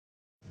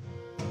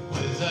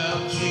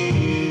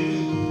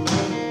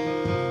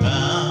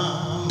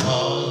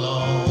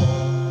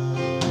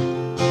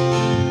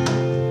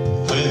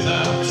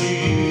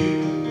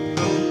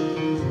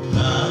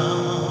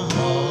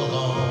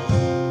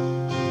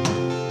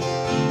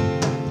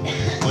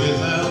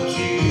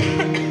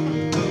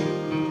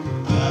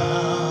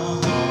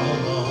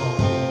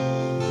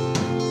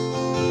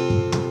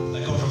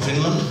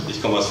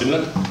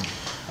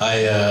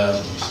I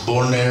was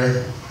born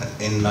there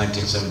in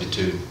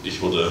 1972.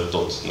 Ich wurde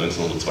dort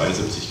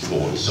 1972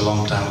 geboren. It's a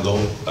long time ago.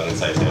 Lange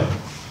Zeit her.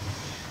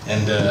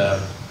 And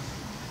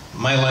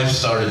my life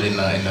started in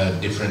a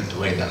different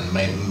way than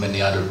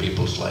many other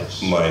people's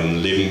lives.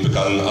 Mein Leben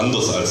begann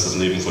anders als das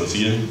Leben von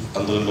vielen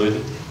anderen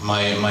Leuten.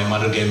 My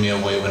mother gave me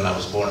away when I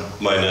was born.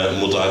 Meine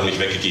Mutter hat mich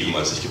weggegeben,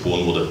 als ich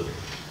geboren wurde.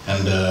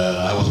 And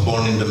I was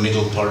born in the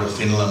middle part of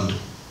Finland.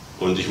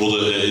 Und ich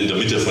wurde in der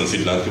Mitte von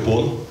Finnland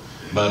geboren.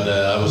 But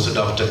I was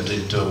adopted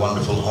into a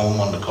wonderful home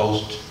on the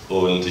coast.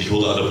 Und ich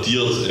wurde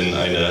adoptiert in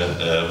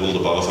eine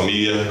wunderbare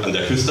Familie an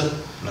der Küste.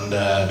 And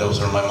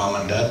those are my mom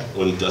and dad.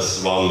 Und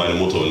das waren meine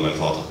Mutter und mein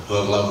Vater. Who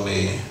have loved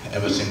me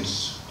ever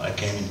since I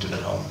came into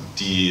that home.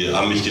 Die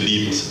haben mich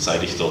geliebt,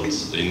 seit ich dort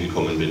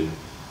hingekommen bin.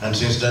 And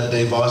since that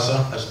day,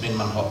 Vasa has been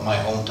my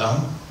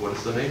hometown. What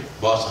is the name?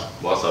 Vasa.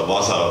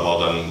 Vasa war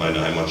dann meine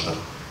Heimatstadt.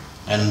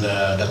 And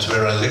that's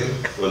where I live.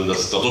 Und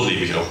dort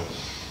lebe ich auch.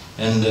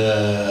 And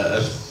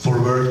as for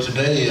work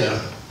today,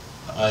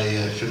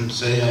 I shouldn't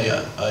say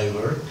I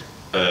work.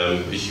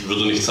 Ich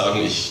würde nicht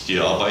sagen, ich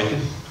gehe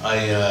arbeiten.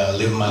 I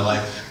live my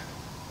life.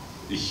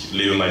 Ich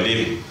lebe mein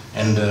Leben.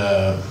 And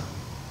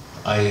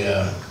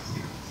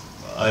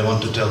I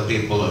want to tell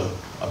people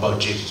about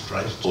Jesus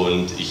Christ.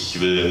 Und ich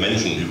will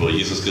Menschen über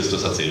Jesus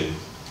Christus erzählen.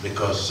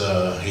 Because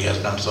he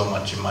has done so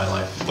much in my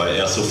life. Weil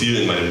er so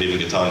viel in meinem Leben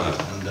getan hat.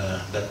 And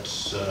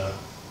that's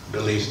the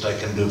least I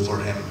can do for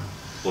him.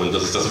 Und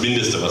das ist das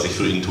Mindeste, was ich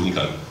für ihn tun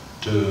kann.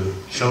 To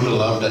show the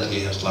love that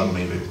he has loved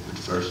me with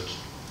first.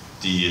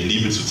 Die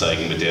Liebe zu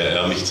zeigen, mit der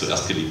er mich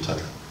zuerst geliebt hat.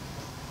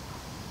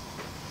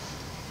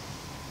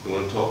 You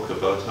want to talk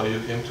about how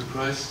you came to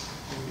Christ?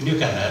 You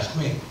can ask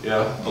me.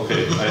 Ja,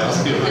 okay. I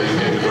ask you how you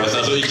came to Christ.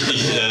 Also ich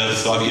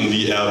frage ihn,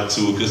 wie er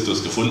zu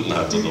Christus gefunden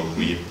hat oder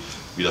wie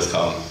das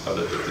kam.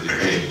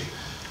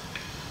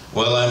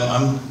 Well,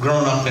 I'm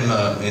grown up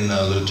in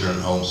a Lutheran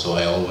home, so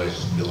I always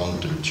belong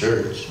to the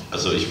church.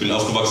 Also ich bin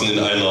aufgewachsen in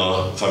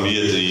einer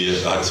Familie, die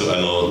hat zu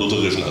einer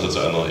lutherischen, also zu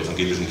einer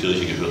evangelischen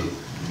Kirche gehört.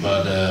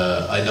 But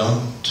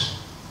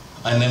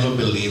I never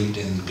believed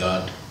in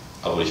God.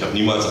 Aber ich habe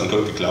niemals an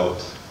Gott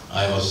geglaubt.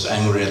 I was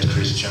angry at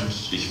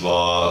Christians. Ich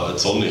war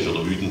zornig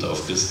oder wütend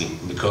auf Christen.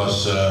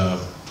 Because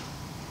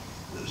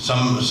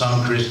some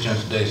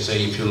Christians, they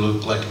say, if you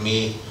look like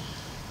me,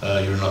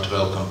 you're not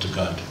welcome to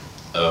God.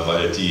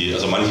 Weil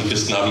manche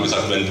Christen haben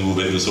gesagt, wenn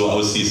du so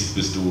aussiehst,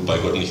 bist du bei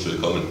Gott nicht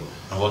willkommen.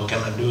 And what can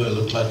I do? I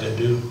look like I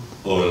do.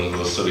 Und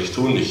was soll ich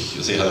tun? Ich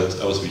sehe halt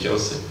aus, wie ich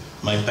aussehe.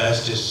 My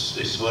past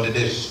is what it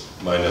is.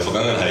 Meine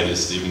Vergangenheit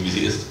ist eben, wie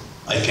sie ist.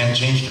 I can't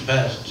change the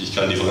past. Ich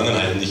kann die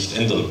Vergangenheit nicht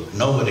ändern.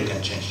 Nobody can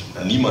change the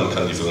past. Niemand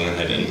kann die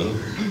Vergangenheit ändern.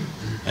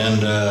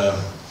 And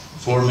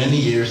for many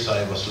years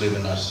I was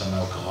living as an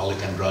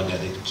alcoholic and drug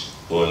addict.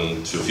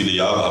 Und für viele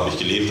Jahre habe ich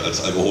gelebt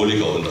als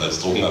Alkoholiker und als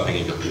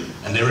Drogenabhängiger.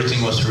 And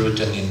everything was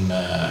rooted in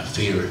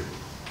fear.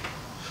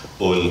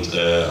 Und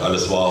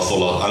alles war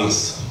voller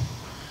Angst.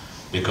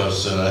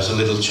 Because as a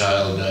little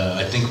child,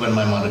 I think when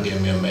my mother gave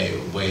me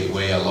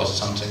away, I lost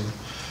something.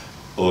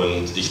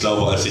 Und ich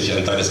glaube, als ich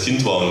ein kleines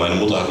Kind war und meine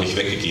Mutter hat mich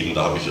weggegeben,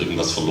 da habe ich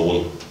irgendwas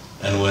verloren.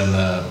 And when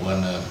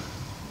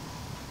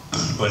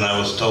I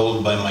was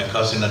told by my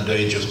cousin at the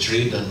age of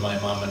 3 that my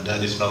mom and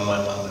dad is not my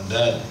mom and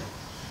dad,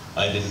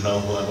 I didn't know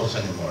who I was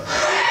anymore.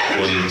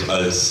 Und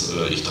als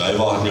ich 3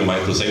 war, hat mir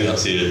mein Cousin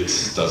erzählt,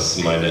 dass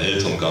meine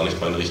Eltern gar nicht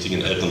meine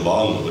richtigen Eltern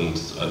waren, und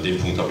an dem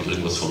Punkt habe ich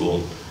irgendwas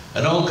verloren.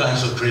 And all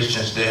kinds of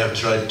Christians, they have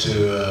tried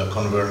to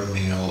convert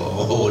me all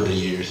over the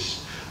years.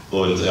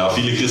 Und ja,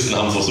 viele Christen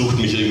haben versucht,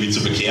 mich irgendwie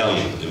zu bekehren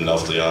im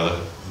Laufe der Jahre.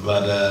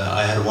 But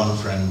I had one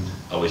friend.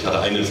 Aber ich hatte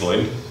einen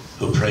Freund,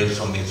 who prayed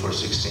for me for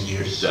 16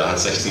 years. Der hat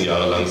 16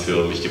 Jahre lang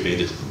für mich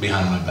gebetet.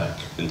 Behind my back.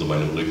 Hinter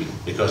meinem Rücken.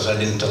 Because I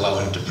didn't allow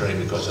him to pray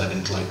because I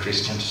didn't like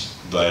Christians.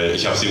 Weil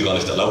ich habe es ihm gar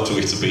nicht erlaubt, für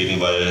mich zu beten,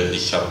 weil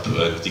ich habe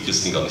die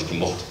Christen gar nicht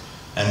gemocht.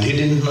 And he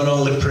didn't not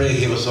only pray,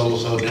 he was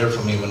also there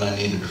for me when I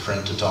needed a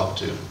friend to talk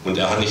to. Und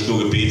er hat nicht nur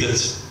gebetet,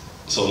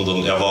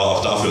 sondern er war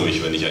auch da für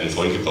mich, wenn ich einen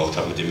Freund gebraucht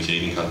habe, mit dem ich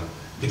reden kann.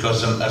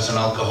 Because as an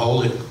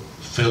alcoholic,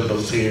 filled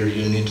with fear,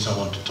 you need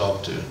someone to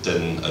talk to.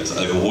 Denn als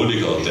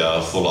Alkoholiker, der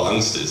voller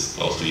Angst ist,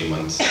 brauchst du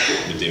jemanden,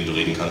 mit dem du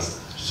reden kannst.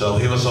 So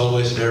he was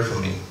always there for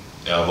me.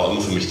 Er war immer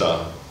für mich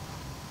da.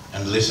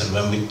 And listen,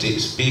 when we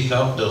speak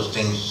out those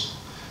things,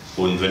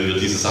 und wenn wir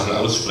diese Sachen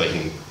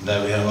aussprechen,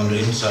 that we have on the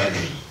inside,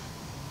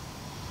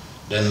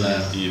 then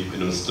die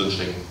in uns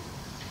drinstecken,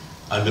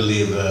 I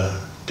believe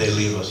they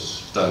leave us.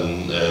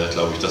 Dann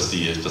glaube ich, dass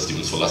die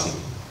uns verlassen.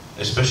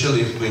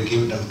 Especially if we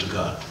give them to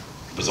God.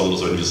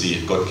 Besonders wenn wir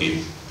sie Gott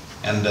geben.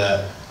 And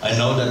I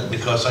know that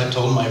because I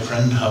told my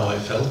friend how I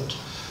felt.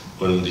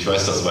 Und ich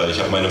weiß das, weil ich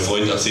habe meinem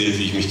Freund erzählt,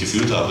 wie ich mich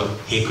gefühlt habe.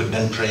 He could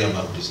then pray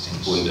about these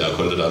things. Und er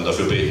konnte dann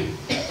dafür beten.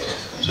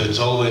 So it's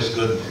always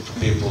good for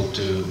people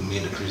to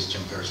meet a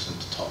Christian person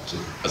to talk to.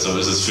 Also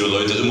es ist für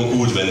Leute immer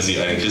gut, wenn sie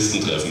einen Christen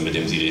treffen, mit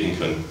dem sie reden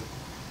können.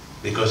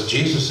 Because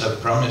Jesus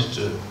had promised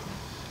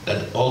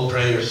that all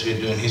prayers we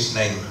do in His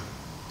name.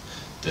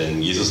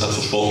 Denn Jesus hat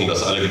versprochen,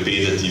 dass alle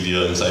Gebete, die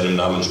wir in seinem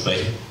Namen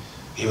sprechen,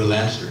 He will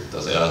answer.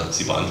 Dass er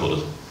sie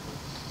beantwortet.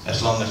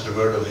 as long as the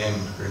word of Him,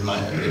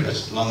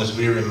 as long as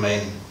we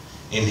remain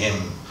in Him.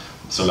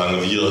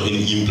 Solange wir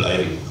in ihm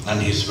bleiben.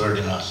 And His word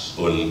in us.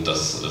 Und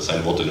dass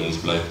sein Wort in uns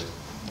bleibt.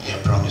 He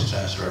has promised to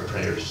answer our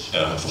prayers.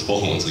 Er hat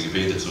versprochen, unsere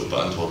Gebete zu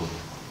beantworten.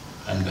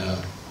 And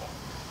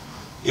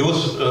it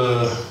was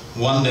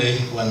one day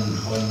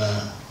when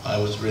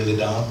I was really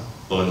down.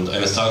 Und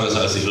eines Tages,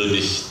 als ich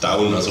wirklich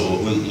down, also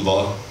unten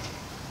war,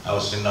 I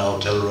was in a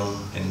hotel room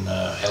in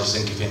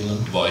Helsinki,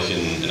 Finland. War ich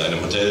in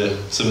einem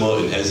Hotelzimmer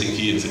in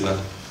Helsinki in Finnland.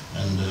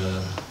 And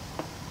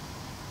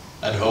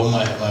at home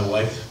I had my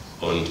wife.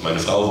 Und meine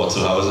Frau war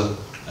zu Hause.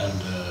 And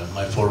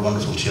my 4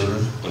 wonderful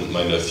children. Und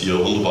meine 4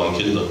 wunderbaren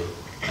Kinder.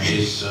 And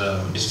his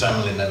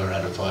family never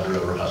had a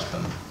father or a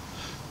husband.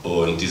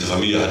 Und diese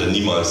Familie hatte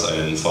niemals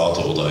einen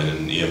Vater oder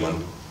einen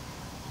Ehemann.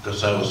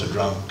 Because I was a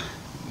drunk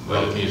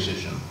rock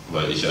musician.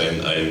 Weil ich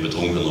ein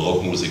betrunkener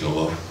Rockmusiker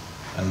war.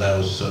 And I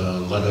was a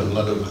lot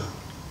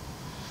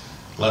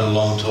of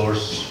long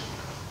tours.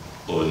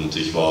 Und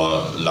ich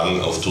war lang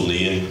auf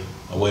Tourneen.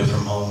 Away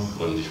from home.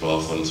 Und ich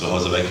war von zu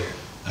Hause weg.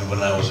 And when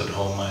I was at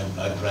home,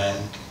 I drank.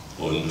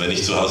 Und wenn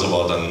ich zu Hause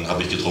war, dann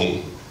habe ich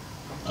getrunken.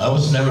 I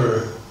was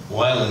never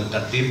violent,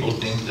 and people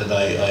think that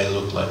I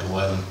look like a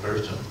violent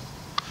person.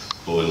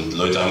 Und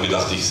Leute haben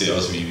gedacht, ich sehe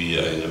aus wie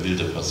eine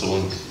wilde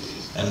Person.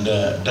 And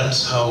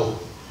that's how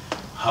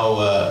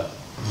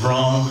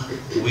wrong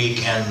we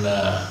can,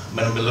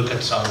 when we look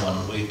at someone,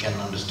 we can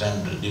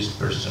understand this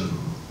person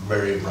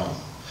very wrong.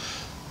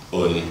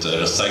 Und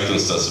das zeigt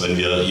uns, dass wenn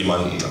wir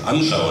jemanden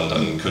anschauen,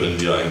 dann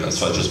können wir ein ganz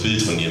falsches Bild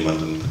von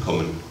jemandem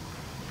bekommen.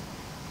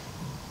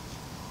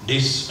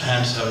 These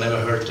hands have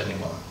never hurt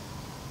anyone.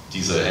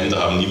 Diese Hände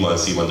haben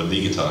niemals jemandem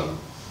wehgetan.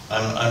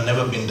 I've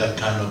never been that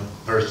kind of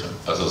person.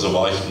 Also so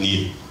war ich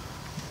nie.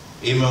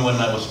 Even when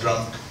I was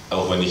drunk.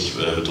 Auch wenn ich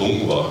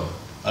betrunken war.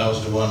 I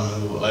was the one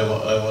who I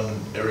wanted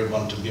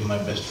everyone to be my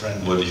best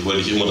friend. Wollte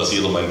ich immer, dass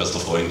jeder mein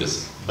bester Freund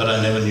ist. But I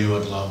never knew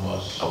what love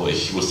was. Aber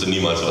ich wusste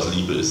niemals, was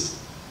Liebe ist.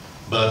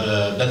 But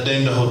that day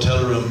in the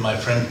hotel room, my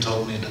friend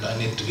told me that I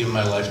need to give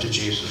my life to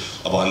Jesus.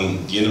 Aber an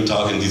jenem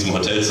Tag in diesem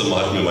Hotelzimmer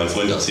hat mir mein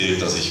Freund erzählt,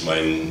 dass ich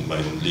mein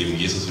Leben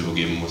Jesus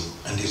übergeben muss.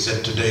 And he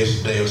said, today is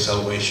the day of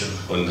salvation.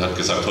 Und hat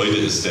gesagt, heute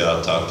ist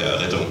der Tag der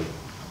Errettung.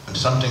 And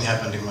something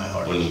happened in my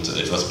heart. Und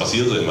etwas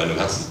passierte in meinem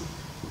Herzen.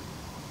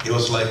 It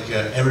was like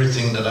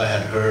everything that I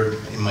had heard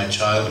in my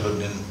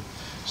childhood in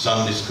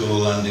Sunday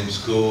school and in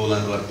school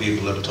and what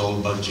people had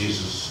told about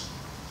Jesus.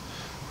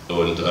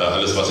 Und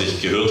alles, was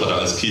ich gehört hatte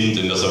als Kind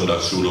in der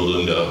Sonntagsschule oder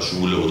in der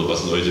Schule oder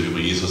was Leute über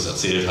Jesus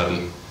erzählt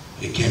hatten,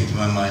 it came to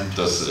my mind.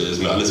 Das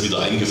ist mir alles wieder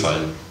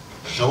eingefallen.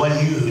 So I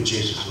knew who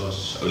Jesus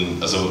was.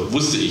 Und also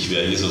wusste ich,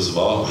 wer Jesus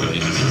war, wer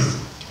Jesus ist.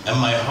 And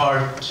my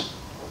heart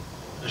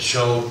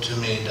showed to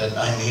me that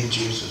I need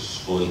Jesus.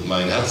 Und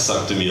mein Herz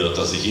sagte mir,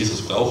 dass ich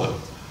Jesus brauche.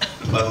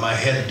 But my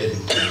head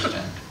didn't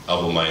understand.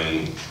 Aber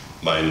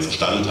mein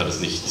Verstand hat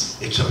es nicht.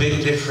 It's a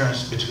big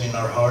difference between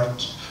our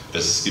heart.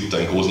 Es gibt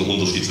einen großen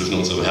Unterschied zwischen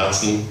unserem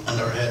Herzen and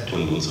our head.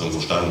 Und unserem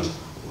Verstand.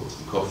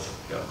 Unserem Kopf.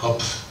 Ja.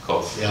 Kopf.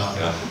 Ja.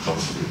 Ja,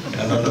 Kopf.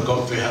 And on the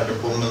Kopf we had a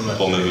Bommelmütze.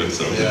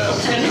 Bommelmütze. Yeah.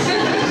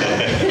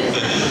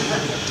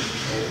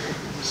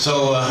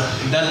 So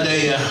that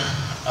day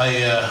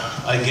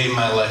I gave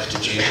my life to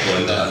Jesus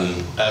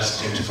and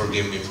asked Him to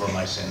forgive me for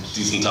my sins.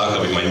 Diesen Tag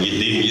habe ich mein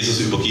Leben Jesus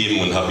übergeben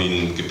und habe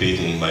ihn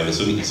gebeten, meine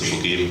Sünden zu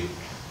vergeben.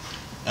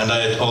 And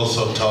I had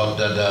also thought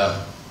that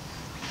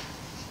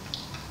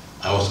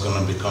I was going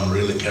to become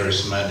really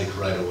charismatic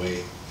right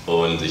away.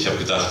 Und ich habe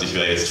gedacht, ich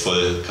werde jetzt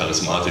voll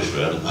charismatisch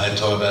werden. I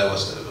thought I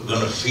was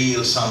going to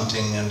feel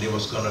something and it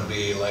was going to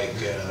be like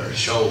a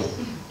show.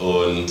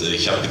 Und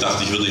ich habe gedacht,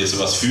 ich würde jetzt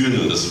was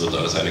fühlen und das wird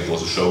alles eine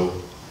große Show.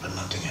 But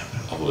nothing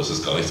happened. Aber es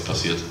ist gar nichts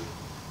passiert.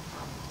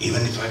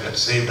 Even if I got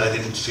saved, I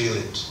didn't feel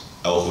it.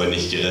 Auch wenn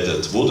ich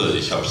gerettet wurde,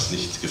 ich habe es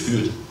nicht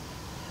gefühlt.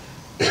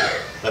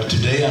 But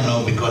today I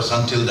know, because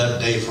until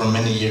that day for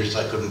many years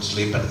I couldn't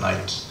sleep at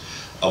night.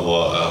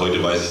 Aber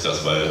heute weiß ich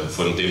das, weil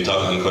von dem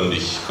Tag an konnte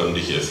ich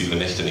viele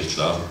Nächte nicht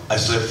schlafen. I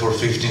slept for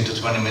 15 to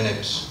 20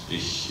 minutes.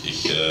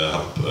 Ich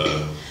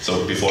habe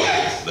so before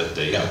that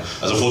day. Yeah.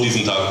 Also vor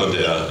diesem Tag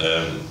konnte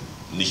er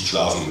nicht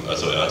schlafen.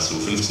 Also er hat so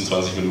 15,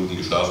 20 Minuten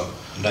geschlafen.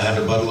 And I had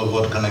a bottle of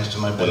vodka next to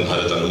my bed. Und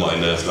hatte dann immer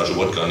eine Flasche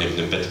Wodka neben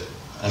dem Bett.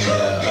 And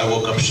I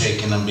woke up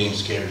shaking and being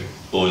scared.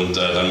 Und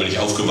dann bin ich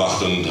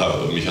aufgewacht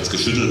und mich hat's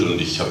geschüttelt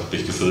und ich habe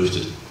mich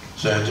gefürchtet.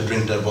 So I had to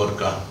drink that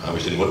vodka. Habe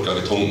ich den Wodka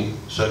getrunken.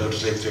 So I could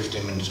sleep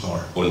 15 minutes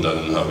more. Und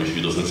dann habe ich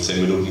wieder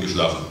 15 Minuten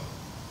geschlafen.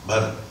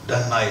 But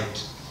that night,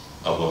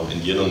 aber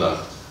in jener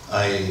Nacht,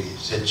 I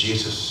said,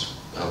 Jesus,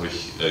 habe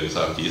ich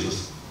gesagt,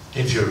 Jesus,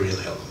 if you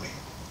really help me.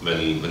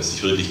 Wenn es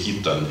dich wirklich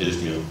gibt, dann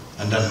hilf mir.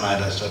 And that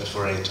night I slept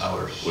for 8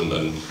 hours. Und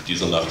an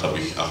dieser Nacht habe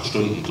ich 8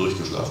 Stunden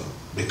durchgeschlafen.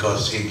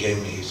 Because He gave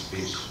me His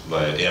peace.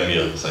 Weil er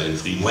mir seinen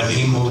Frieden When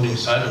He moved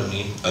inside of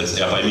me, als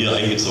er bei mir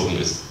eingezogen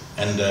ist.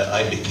 And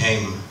I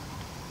became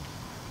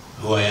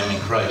who I am in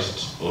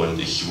Christ. Und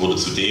ich wurde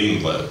zu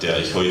dem, der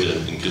ich heute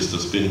in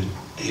Christus bin.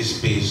 His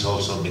peace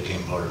also became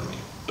part of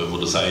me.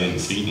 Wurde sein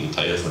Frieden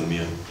Teil von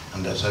mir.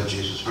 And that's how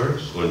Jesus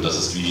works. Und das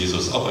ist, wie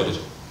Jesus arbeitet.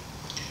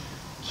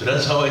 So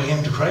that's how I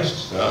came to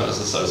Christ. Ja, das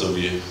ist also,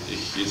 wie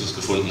ich Jesus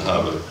gefunden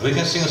habe. We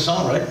can sing a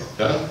song, right?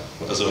 Ja,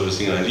 also wir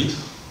singen ein Lied.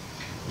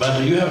 But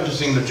you have to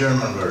sing the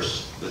German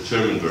verse. The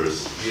German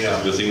verse.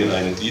 Yeah. Wir singen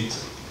ein Lied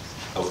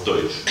auf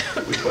Deutsch.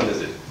 Which one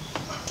is it?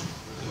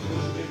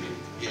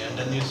 Yeah, and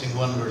then you sing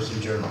one verse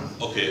in German.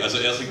 Okay, also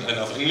er singt einen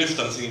auf Englisch,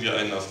 dann singen wir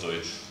einen auf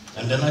Deutsch.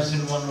 And then I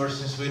sing one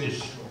verse in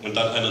Swedish. Und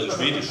dann einer in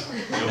Schwedisch.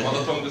 Your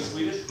mother tongue is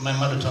Swedish? My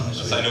mother tongue is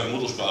Swedish. Seine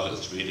Muttersprache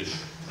ist Schwedisch.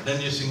 And then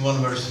you sing one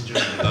verse in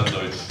German. Und dann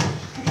Deutsch.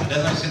 And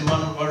then I sing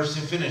one verse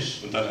in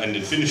Finnish. Und dann einen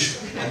in Finnisch.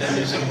 And then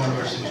you sing one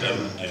verse in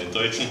German. Einen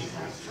Deutschen.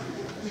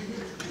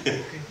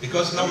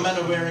 Because no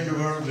matter where in the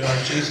world we are,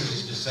 Jesus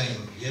is the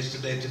same.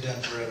 Yesterday, today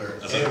and forever.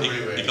 Also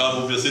Everywhere.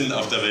 egal wo wir sind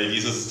auf der Welt,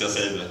 Jesus ist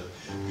derselbe.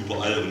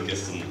 Überall und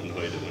gestern und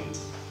heute und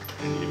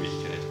in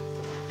Ewigkeit.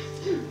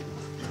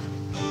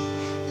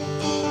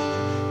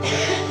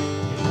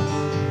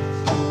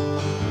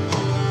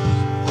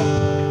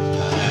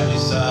 I have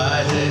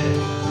decided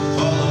to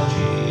follow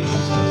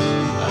Jesus.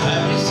 I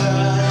have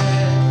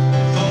decided to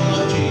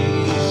follow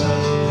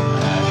Jesus.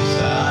 I have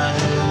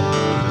decided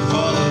to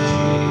follow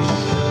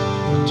Jesus.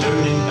 No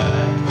turning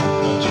back,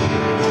 no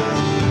turning back.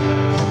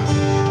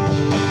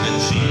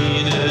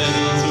 Entschieden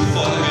zu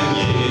folgen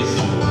Jesus.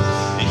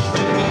 Ich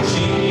bin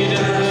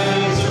entschieden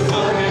zu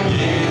folgen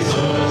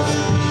Jesus.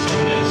 Ich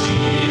bin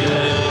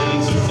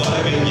entschieden zu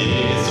folgen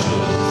Jesus.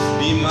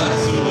 Niemals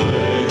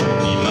zurück,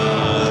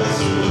 niemals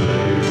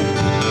zurück.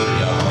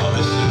 Jag har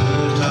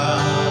beslutat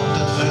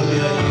att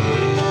följa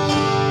Jesus.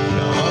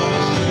 Jag har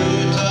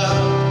beslutat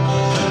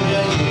att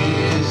följa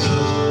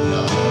Jesus.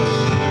 Jag har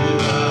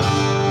beslutat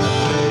att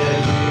följa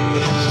Jesus.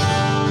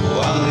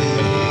 Och aldrig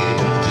mer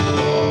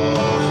tillbaka.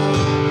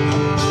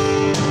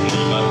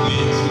 Niemand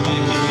mit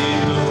mir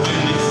geht, doch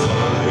will ich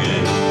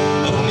folgen.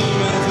 Doch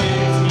niemand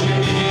mit mir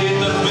geht,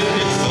 doch will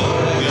ich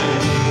folgen.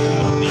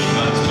 Doch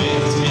niemand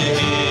mit mir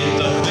geht,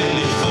 doch will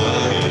ich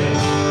folgen.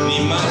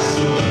 Niemals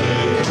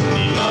zurück,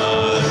 niemals zurück.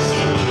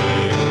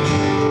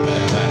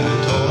 Jag kan inte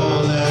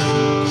tåla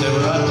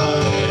sevrata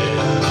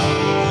herra.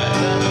 Jag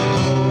kan inte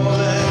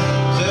tåla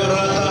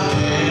sevrata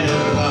herra.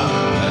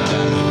 Jag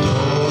kan inte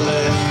tåla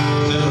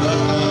sevrata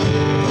herra.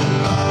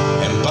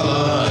 En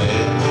pala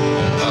er,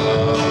 en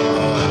pala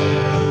er.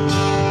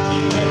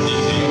 Die Welt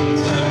liegt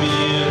hinter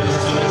mir, das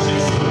Volk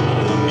steht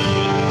vor mir.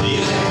 Die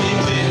Welt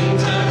liegt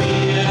hinter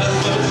mir, das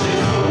Volk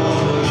steht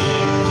vor mir.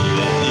 Die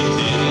Welt liegt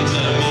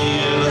hinter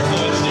mir, das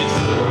Volk steht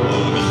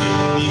vor mir.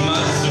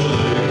 Niemals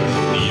zurück,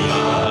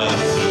 niemals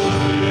zurück.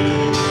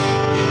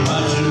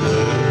 Niemals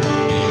zurück,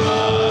 niemals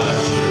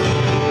zurück.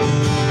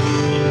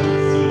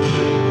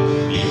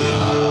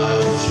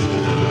 Niemals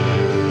zurück.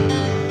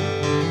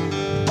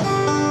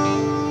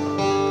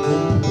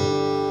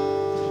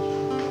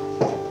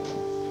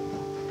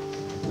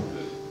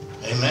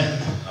 Amen.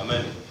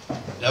 Amen.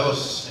 That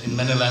was in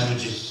many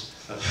languages.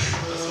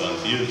 Das war in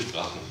vielen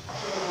Sprachen.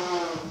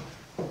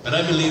 But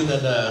I believe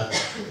that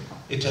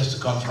it has to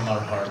come from our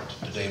heart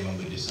today when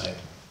we decide.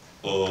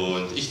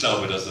 Und ich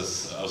glaube, dass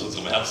es aus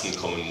unserem Herzen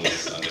kommen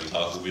muss an dem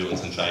Tag, wo wir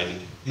uns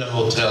entscheiden. In the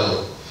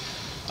hotel,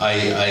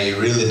 I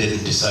really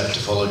didn't decide to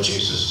follow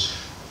Jesus.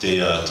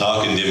 Der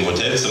Tag in dem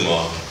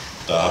Hotelzimmer,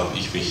 da habe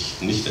ich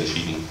mich nicht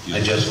entschieden. I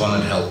just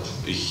wanted help.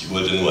 Ich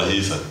wollte nur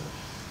Hilfe.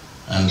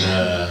 And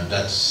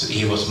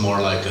he was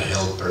more like a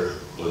helper.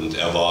 Und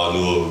er war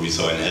nur wie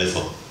so ein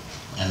Helfer.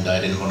 And I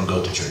didn't want to go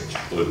to church.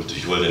 Und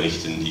ich wollte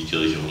nicht in die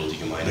Kirche oder die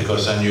Gemeinde.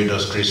 Because I knew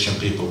those Christian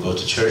people go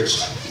to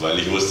church. Weil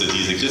ich wusste,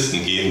 diese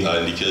Christen gehen da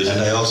in die Kirche.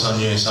 And I also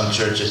knew in some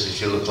churches,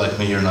 if you look like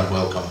me, you're not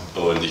welcome.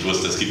 Und ich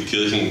wusste, es gibt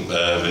Kirchen,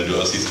 wenn du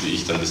aussiehst wie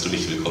ich, dann bist du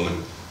nicht willkommen.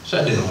 So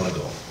I didn't want to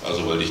go.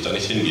 Also wollte ich da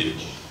nicht hingehen.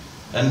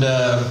 And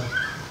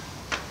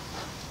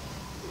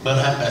what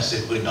happens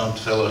if we don't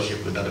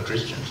fellowship with other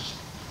Christians?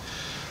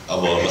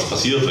 Aber was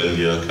passiert, wenn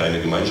wir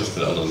keine Gemeinschaft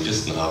mit anderen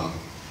Christen haben?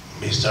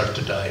 We start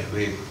to die.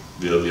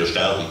 Wir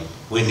sterben.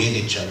 We need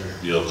each other.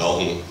 Wir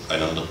brauchen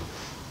einander.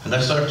 And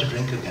I started to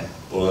drink again.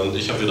 Und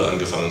ich habe wieder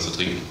angefangen zu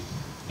trinken.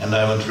 And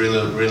I went really,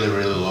 really,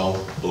 really low.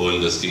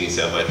 Und es ging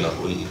sehr weit nach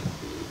unten.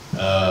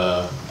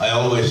 I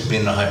always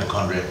been a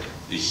hypochondriac.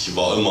 Ich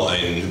war immer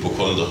ein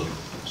Hypochonder.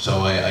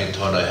 So I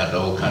thought I had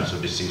all kinds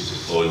of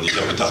diseases. Und ich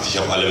habe gedacht, ich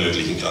habe alle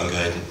möglichen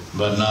Krankheiten.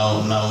 But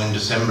now in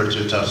December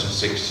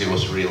 2006 it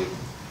was real.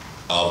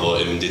 Aber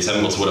im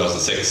Dezember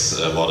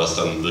 2006 war das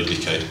dann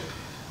Wirklichkeit.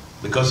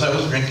 Because I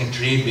was drinking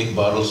 3 big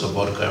bottles of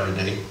vodka every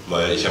day.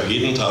 Weil ich habe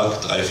jeden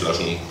Tag 3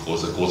 Flaschen,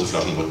 große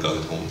Flaschen Wodka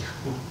getrunken.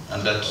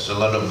 And that's a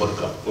lot of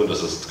vodka. Und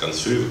das ist ganz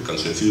schön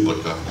viel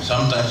Wodka.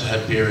 Sometimes I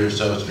had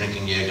periods I was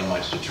drinking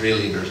Jägermeister, 3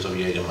 liters of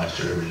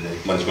Jägermeister every day.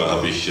 Manchmal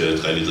habe ich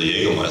 3 Liter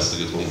Jägermeister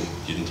getrunken,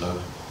 jeden Tag.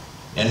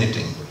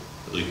 Anything.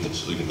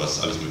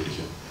 Irgendwas, alles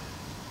Mögliche.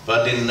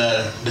 But in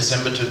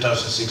December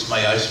 2006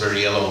 my eyes were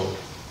yellow.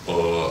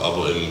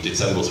 Aber im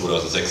Dezember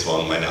 2006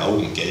 waren meine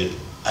Augen gelb.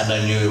 And I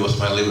knew it was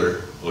my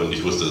liver. Und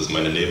ich wusste, das ist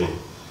meine Leber.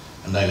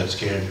 And I got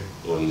scared.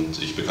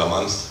 Und ich bekam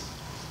Angst.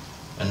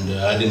 And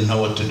I didn't know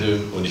what to do.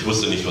 Und ich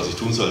wusste nicht, was ich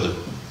tun sollte.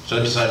 So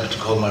I decided to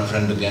call my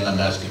friend again and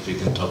ask if he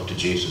can talk to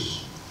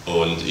Jesus.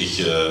 Und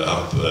ich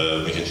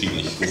habe mich entschieden,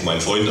 ich rufe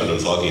meinen Freund an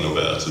und frage ihn, ob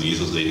er zu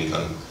Jesus reden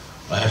kann.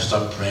 I have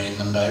stopped praying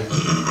and I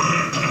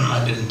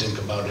didn't think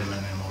about him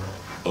anymore.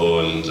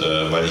 Und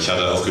weil ich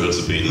hatte aufgehört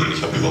zu beten und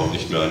ich habe überhaupt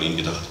nicht mehr an ihn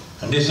gedacht.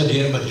 And they said,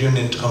 yeah, but you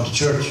need to come to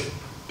church.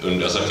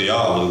 Und er sagte, ja,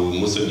 aber du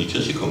musst in die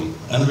Kirche kommen.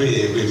 And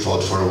we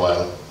fought for a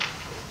while.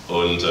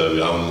 Und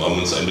wir haben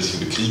uns ein bisschen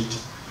bekriegt.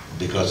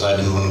 Because I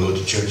didn't want to go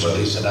to church, but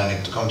he said I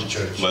need to come to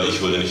church. Weil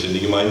ich wollte nicht in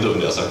die Gemeinde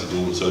und er sagte,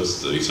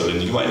 ich soll in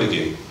die Gemeinde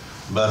gehen.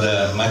 But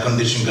my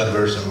condition got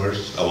worse and worse.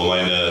 Aber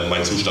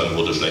mein Zustand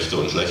wurde schlechter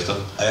und schlechter.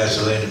 I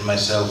isolated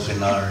myself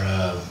in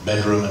our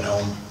bedroom at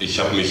home. Ich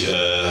habe mich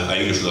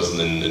eingeschlossen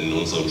in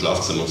unserem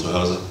Schlafzimmer zu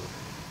Hause.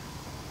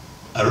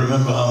 I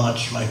remember how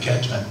much my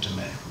cat meant to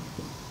me.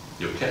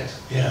 Your cat?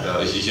 Yeah.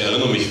 Ja, ich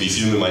erinnere mich, wie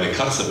viel mir meine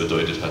Katze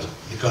bedeutet hat.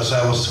 Because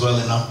I was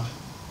swelling up.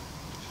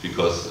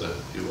 Because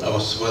I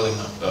was swelling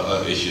up.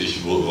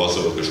 ich war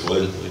so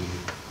geschwollen.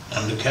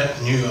 And the cat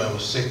knew I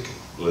was sick.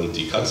 Und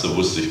die Katze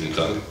wusste, ich bin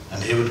krank.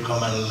 And he would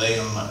come and lay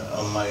on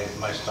my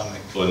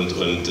stomach. Und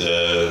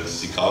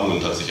sie kam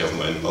und hat sich auf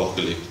meinen Bauch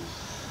gelegt.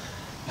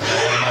 And I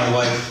had my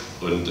wife.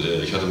 Und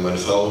ich hatte meine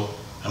Frau.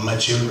 And my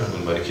children.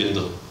 Und meine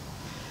Kinder.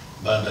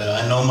 But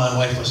I know my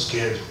wife was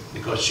scared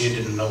because she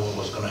didn't know what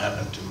was going to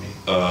happen to me.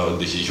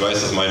 Und ich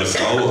weiß, dass meine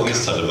Frau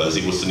Angst hatte, weil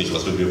sie wusste nicht,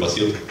 was mit mir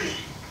passiert.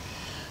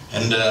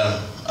 And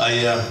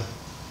I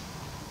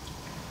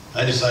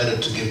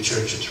decided to give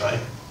church a try.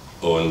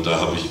 Und da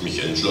habe ich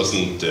mich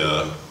entschlossen,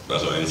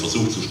 einen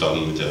Versuch zu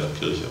starten mit der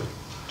Kirche.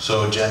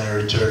 So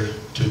January 3rd,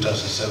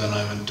 2007,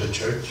 I went to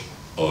church.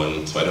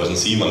 Und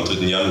 2007, am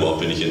 3. Januar,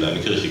 bin ich in eine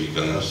Kirche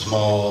gegangen. A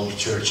small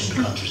church in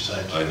the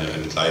countryside. Eine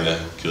kleine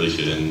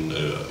Kirche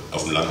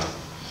auf dem Land.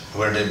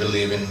 Where they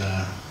believe in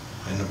the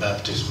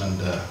baptism and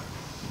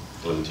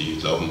und die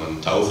glauben an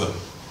Taufe.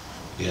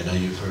 yeah, that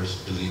you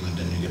first believe and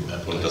then you get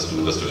baptized.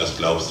 Und dass du erst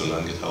glaubst und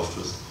dann getauft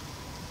wirst.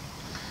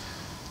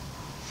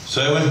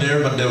 So I went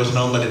there, but there was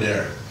nobody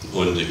there.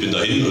 Und ich bin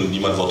dahin und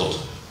niemand war dort.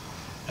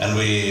 And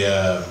we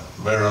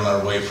were on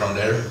our way from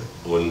there.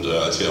 Und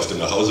als wir auf dem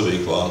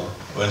Nachhauseweg waren,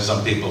 when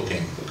some people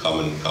came.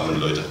 kamen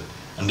Leute.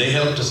 And they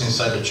helped us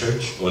inside the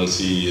church. Und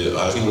sie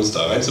halfen uns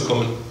da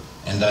reinzukommen.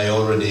 And I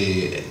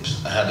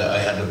had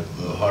a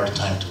hard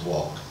time to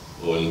walk.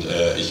 Und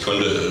ich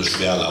konnte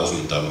schwer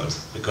laufen damals.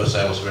 Because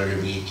I was very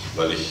weak.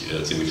 Weil ich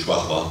ziemlich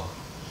schwach war.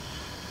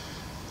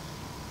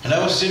 And I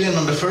was sitting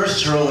on the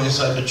first row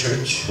inside the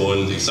church.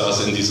 Und ich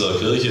saß in dieser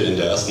Kirche in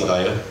der ersten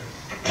Reihe.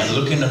 And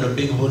looking at a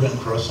big wooden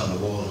cross on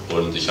the wall.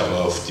 Und ich habe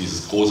auf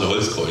dieses große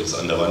Holzkreuz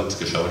an der Wand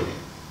geschaut.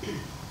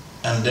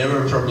 And there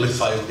were probably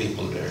 5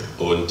 people there.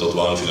 Und dort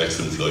waren vielleicht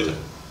 5 Leute.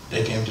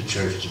 They came to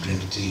church to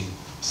drink tea.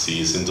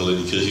 Sie sind dort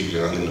in die Kirche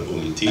gegangen,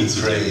 um Tee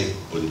zu trinken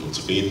und um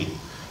zu beten.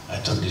 I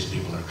thought these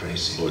people are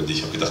crazy. Und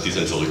ich habe gedacht, die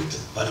sind verrückt.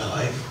 But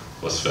alive.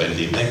 Was für ein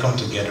Leben. They come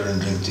together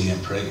and drink tea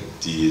and pray.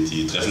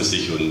 Die treffen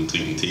sich und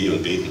trinken Tee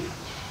und beten.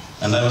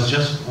 And I was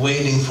just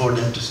waiting for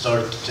them to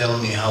start to tell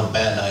me how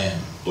bad I am.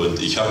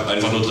 Und ich habe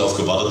einfach nur darauf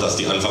gewartet, dass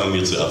die anfangen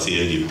mir zu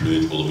erzählen, wie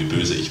blöd oder wie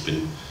böse ich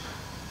bin.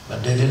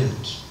 But they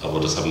didn't.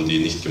 Aber das haben die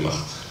nicht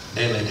gemacht.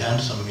 They laid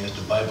hands on me as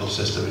the Bible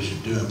says that we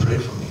should do and pray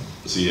for me.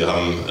 Sie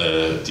haben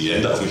die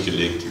Hände auf mich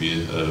gelegt,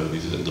 wie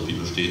es in der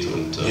Bibel steht,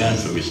 und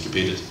für mich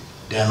gebetet.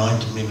 They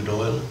anointed me with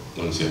oil.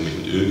 Und sie haben mich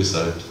mit Öl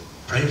gesalbt.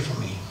 Prayed for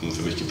me. Und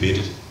für mich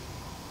gebetet.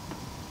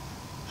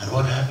 And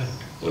what happened?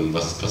 Und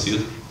was ist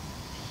passiert?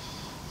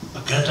 A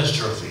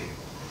catastrophe.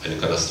 Eine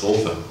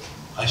Katastrophe.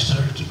 I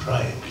started to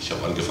cry. Ich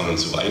habe angefangen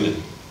zu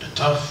weinen. The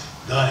tough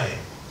guy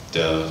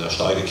Der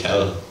starke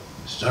Kerl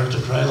started to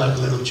cry like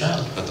a little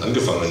child. hat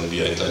angefangen,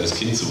 wie ein kleines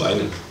Kind zu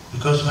weinen.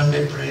 Because when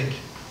they prayed,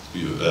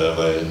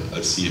 weil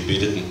als sie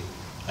beteten,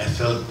 I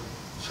felt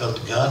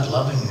God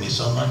loving me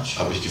so much.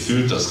 habe ich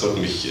gefühlt, dass Gott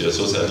mich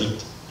so sehr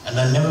liebt. And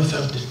I never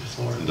felt this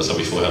before. Und das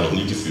habe ich vorher noch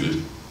nie gefühlt.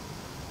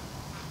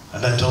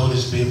 And I told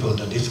these people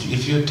that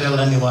if you tell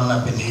anyone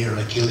I've been here,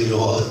 I kill you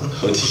all.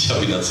 Und ich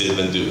habe ihnen erzählt,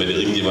 wenn ihr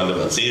irgendjemandem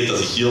erzählt,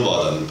 dass ich hier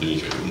war, dann bringe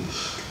ich euch um.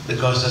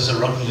 Because as a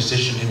rock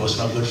musician, it was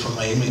not good for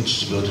my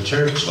image to go to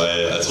church.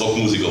 Weil als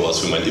Rockmusiker war es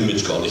für mein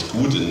Image gar nicht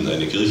gut, in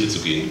eine Kirche zu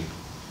gehen.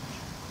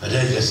 But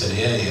they just said,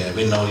 yeah,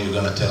 we know you're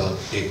gonna tell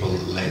people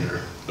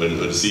later.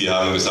 Und sie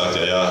haben gesagt,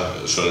 ja,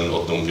 schon in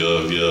Ordnung,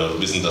 wir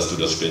wissen, dass du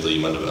das später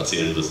jemandem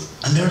erzählen wirst.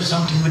 And there's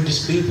something with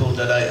these people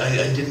that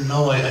I didn't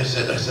know. I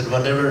said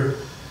whatever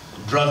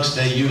drugs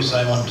they use,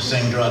 I want the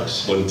same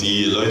drugs. Und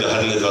die Leute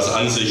hatten etwas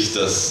an sich,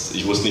 dass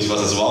ich wusste nicht,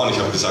 was es war. Und ich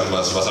habe gesagt,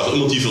 was auch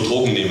immer die für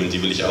Drogen nehmen,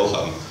 die will ich auch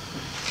haben.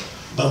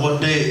 But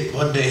what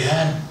they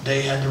had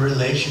a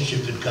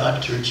relationship with God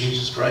through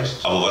Jesus Christ.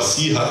 Aber was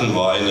sie hatten,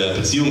 war eine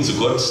Beziehung zu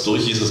Gott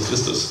durch Jesus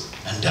Christus.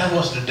 And that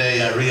was the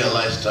day I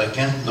realized I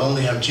can't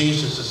only have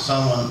Jesus as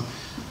someone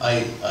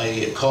I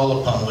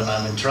call upon when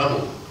I'm in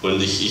trouble.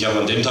 Und ich habe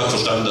an dem Tag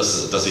verstanden,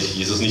 dass ich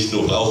Jesus nicht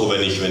nur brauche,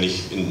 wenn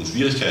ich in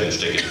Schwierigkeiten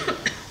stecke.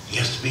 He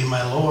has to be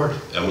my Lord.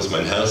 Er muss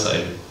mein Herr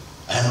sein.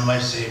 And my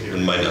Savior.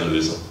 Und mein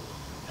Erlöser.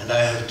 And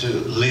I have to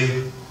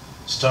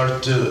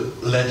start to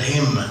let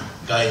Him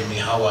guide me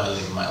how I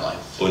live my life.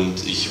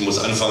 Und ich muss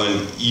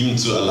anfangen, ihm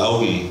zu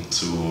erlauben,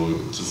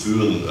 zu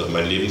führen,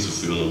 mein Leben zu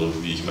führen oder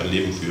wie ich mein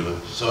Leben führe.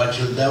 So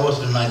actually that was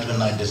the night when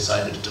I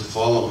decided to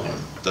follow him.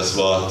 Das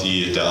war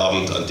der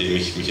Abend, an dem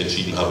ich mich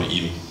entschieden habe,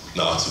 ihm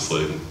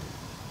nachzufolgen.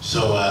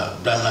 So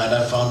that night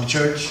I found a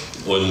church.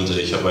 Und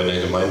ich habe eine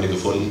Gemeinde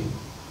gefunden.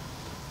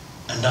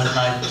 And that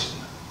night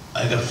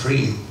I got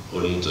free.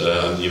 Und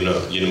an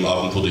jenem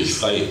Abend wurde ich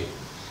frei.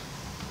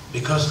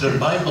 Because the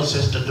Bible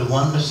says that the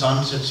one the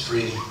Son sets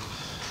free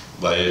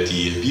Weil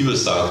die Bibel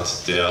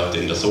sagt,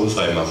 den der Sohn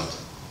frei macht,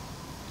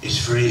 is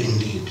free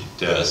indeed.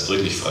 der ist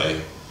wirklich frei.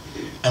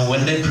 And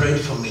when they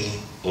prayed for me,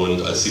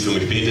 Und als sie für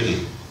mich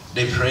beteten,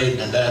 they prayed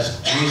and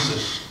asked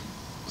Jesus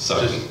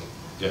sagten,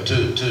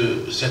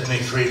 to set me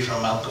free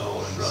from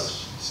alcohol and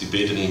drugs. sie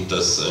beteten,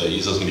 dass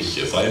Jesus mich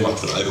frei macht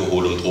von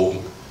Alkohol und Drogen.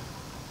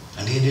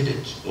 And he did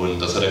it.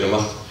 Und das hat er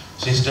gemacht.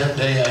 Since that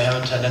day I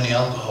haven't had any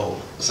alcohol.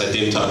 Seit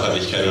dem Tag hatte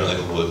ich keinen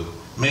Alkohol.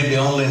 Maybe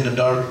only in the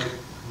dark,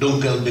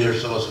 dunkel beer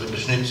sauce with the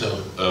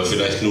schnitzel.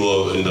 Vielleicht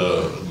nur in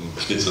der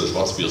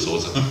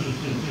Schnitzel-Schwarzbiersoße.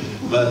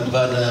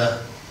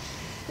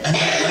 And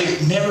I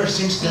never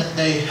since that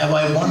day have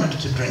I wanted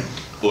to drink.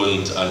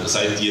 Und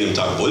seit jenem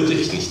Tag wollte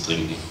ich nicht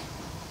trinken.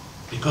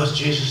 Because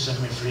Jesus set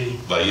me free.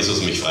 Weil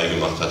Jesus mich frei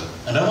gemacht hat.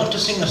 And I want to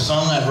sing a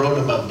song I wrote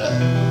about that.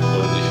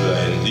 Und ich will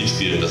ein Lied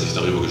spielen, das ich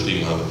darüber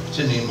geschrieben habe. It's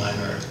in E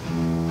minor.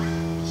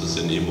 Das ist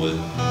in E-Moll.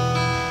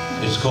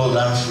 It's called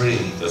I'm Free.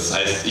 Das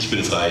heißt, ich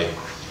bin frei.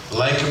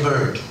 Like a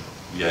bird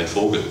Wie ein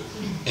Vogel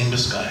in the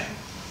sky.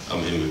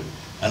 am Himmel.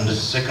 And the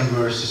second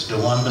verse is the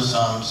one the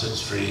Son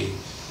sets free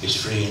is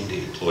free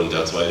indeed. Und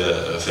der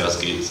zweite Vers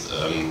geht,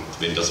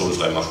 wenn der Sohn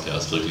frei macht, der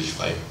ist wirklich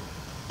frei.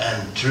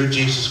 And through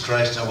Jesus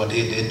Christ and what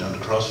He did on the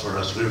cross for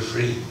us, we're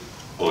free.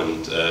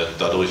 Und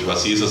dadurch,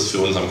 was Jesus für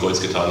uns am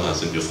Kreuz getan hat,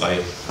 sind wir frei.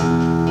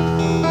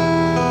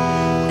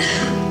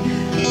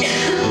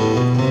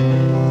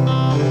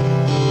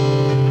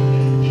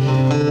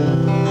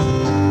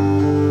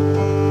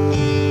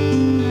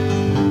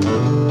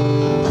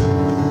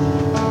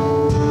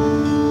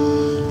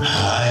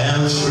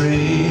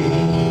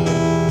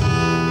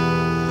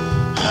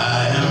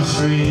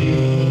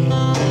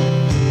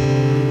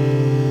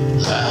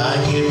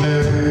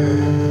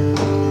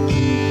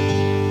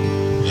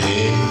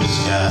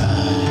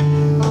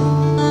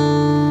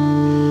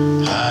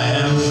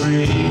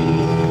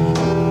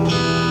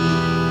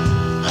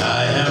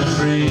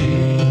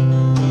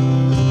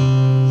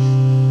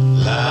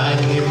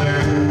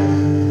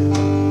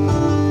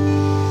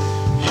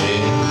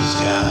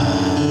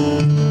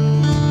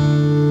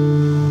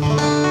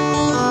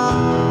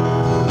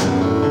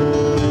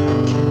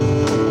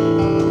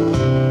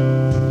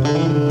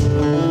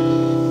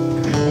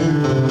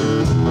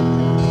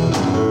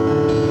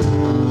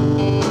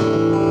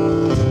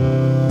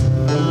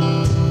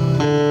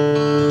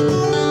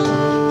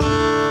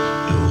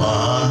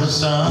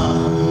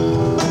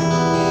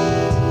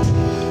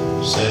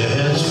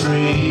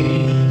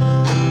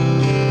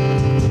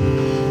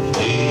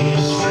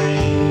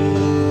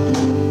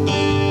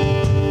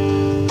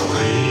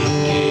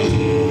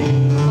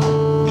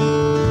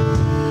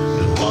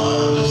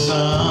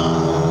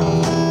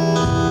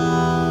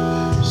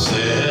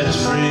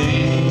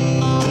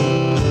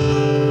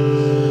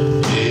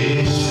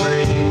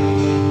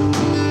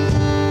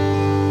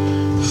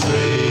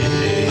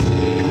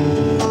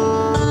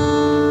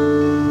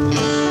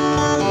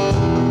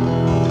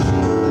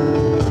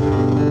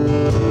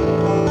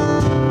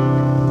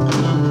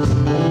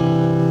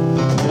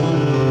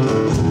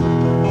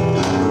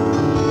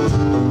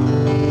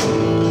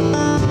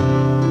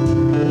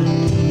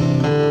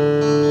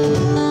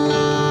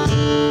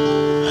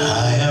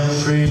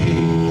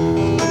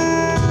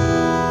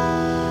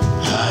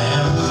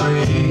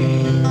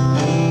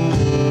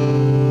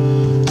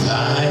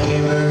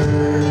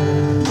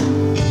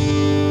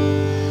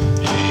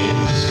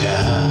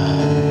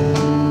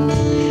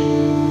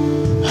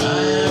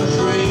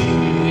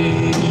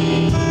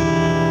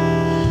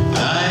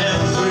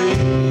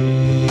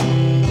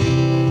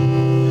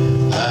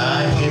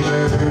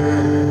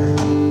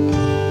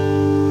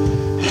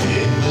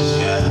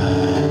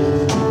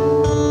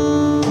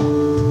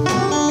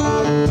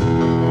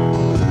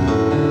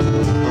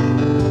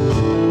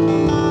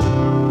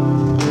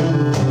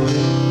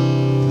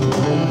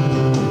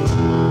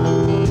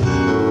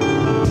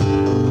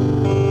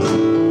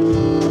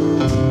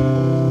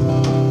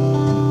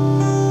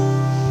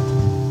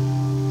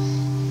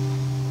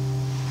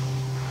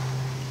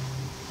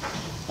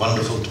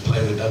 Wonderful to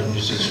play with other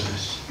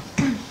musicians.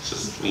 Es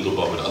ist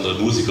wunderbar, mit anderen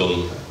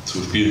Musikern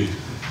zu spielen.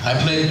 I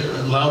played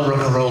loud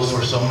rock and roll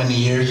for so many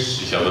years.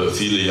 Ich habe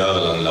viele Jahre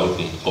lang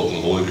lauten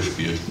Rock'n'Roll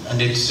gespielt.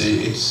 And I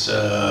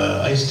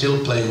still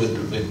play with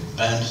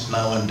bands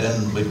now and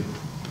then with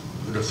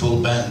a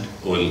full band.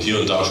 Und hier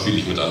und da spiele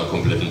ich mit einer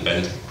kompletten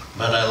Band.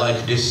 But I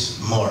like this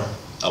more.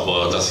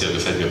 Aber das hier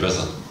gefällt mir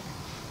besser.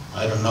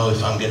 I don't know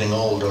if I'm getting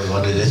old or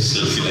what it is.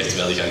 Vielleicht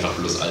werde ich einfach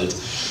bloß alt.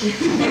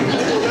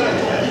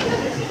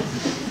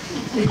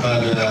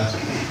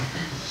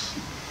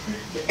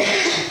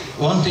 But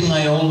One thing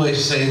I always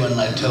say when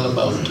I tell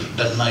about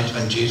that night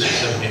when Jesus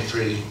set me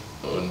free,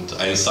 Und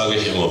eines sage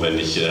ich immer, wenn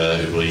ich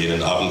über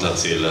jenen Abend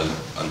erzähle,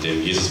 an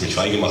dem Jesus mich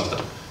freigemacht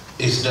hat,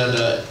 is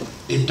that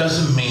it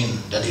doesn't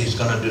mean that he's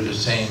going to do the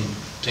same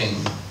thing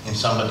in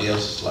somebody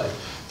else's life.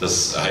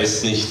 das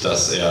heißt nicht,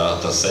 dass er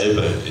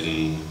dasselbe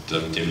in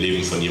dem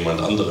Leben von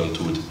jemand anderem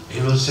tut. He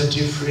will set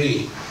you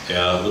free.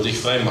 Er wird dich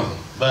frei machen.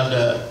 But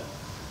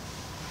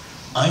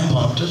I'm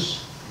Pontus,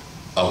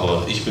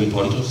 Aber ich bin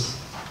Pontus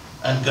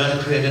and God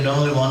created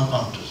only one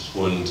Pontus.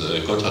 und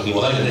Gott hat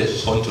nur Like einen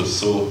this. Pontus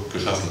so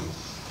geschaffen.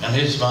 And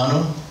he's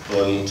Manu.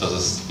 Und das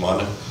ist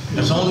Mane.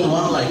 There's only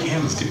one like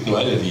him. Es gibt nur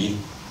einen wie.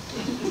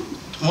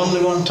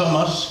 Only one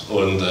Thomas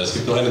Und es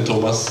gibt nur einen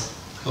Thomas,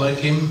 like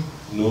him.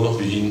 nur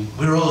wie ihn.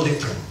 We're all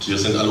different. Wir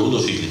sind alle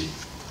unterschiedlich.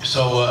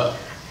 So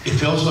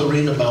if you also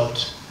read about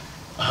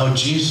how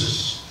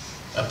Jesus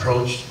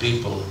approached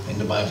people in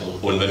the Bible,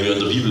 Und wenn wir in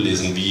der Bibel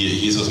lesen, wie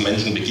Jesus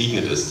Menschen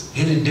begegnet ist,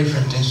 he did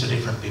different things to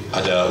different people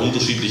hat er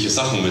unterschiedliche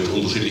Sachen mit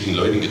unterschiedlichen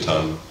Leuten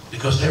getan,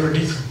 because they were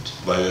different.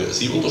 weil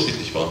sie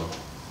unterschiedlich waren.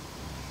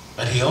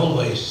 But he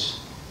always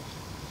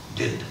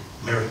did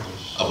miracles.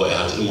 Aber er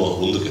hat immer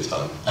Wunder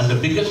getan. And the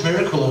biggest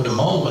miracle of them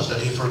all was that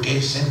he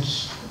forgave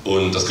sins.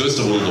 Und das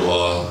größte Wunder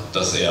war,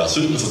 dass er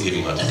Sünden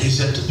vergeben hat. And he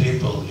said to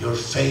people, your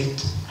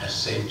faith has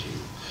saved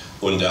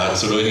you. Und er hat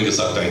zu Leuten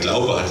gesagt, dein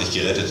Glaube hat dich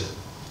gerettet.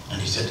 And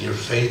he said, your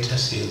faith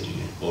has healed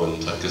you.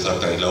 Und hat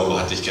gesagt, dein Glaube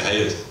hat dich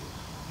geheilt.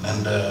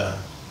 And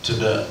to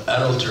the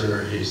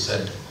adulterer he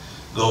said,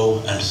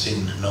 go and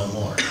sin no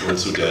more. Und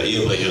zu der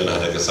Ehebrecherin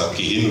hat er gesagt,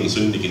 geh hin und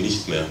sündige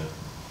nicht mehr.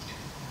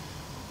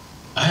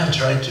 I have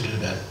tried to do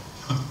that,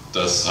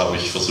 Das habe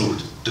ich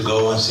versucht, to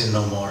go and sin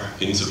no more.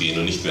 hinzugehen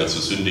und nicht mehr zu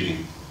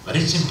sündigen. But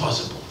it's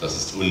impossible Das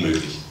ist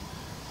unmöglich,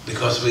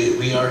 because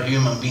we are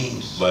human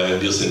beings.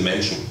 weil wir sind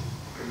Menschen.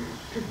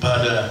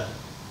 But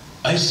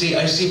I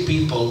see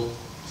people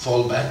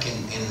fall back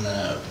in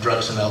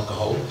drugs and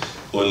alcohol.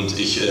 Und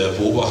ich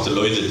beobachte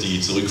Leute,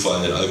 die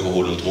zurückfallen in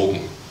Alkohol und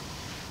Drogen.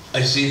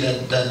 I see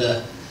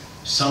that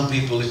some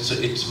people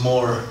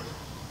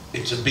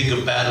it's a bigger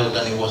battle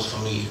than it was for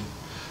me.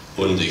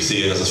 Und ich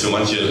sehe, dass es für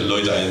manche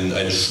Leute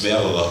ein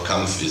schwererer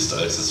Kampf ist,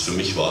 als es für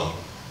mich war.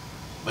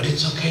 But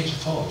it's okay to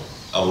fall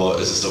Aber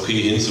es ist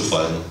okay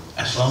hinzufallen,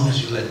 as long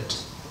as you let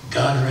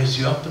God raise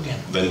you up again.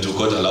 wenn du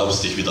Gott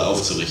erlaubst, dich wieder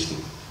aufzurichten.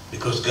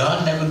 Because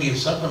God never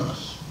gives up on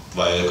us.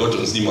 Weil Gott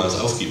uns niemals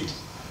aufgibt.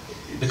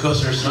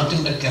 Because there's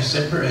nothing that can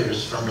separate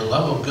us from the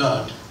love of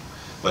God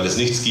Weil es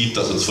nichts gibt,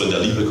 das uns von der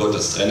Liebe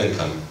Gottes trennen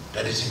kann,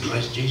 that is in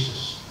Christ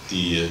Jesus.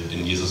 die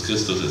in Jesus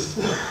Christus ist.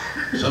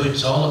 So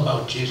it's all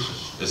about Jesus.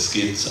 Es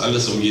geht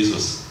alles um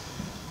Jesus.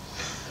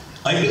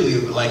 I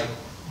believe, like,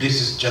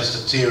 this is just a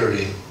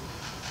theory.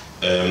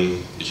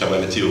 Ich habe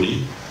eine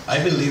Theorie. I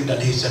believe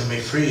that He set me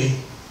free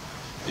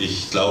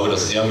Ich glaube,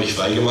 dass er mich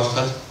freigemacht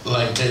hat,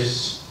 like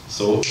this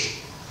so,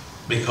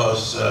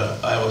 because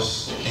I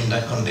was in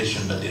that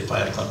condition that if I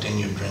had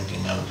continued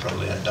drinking, I would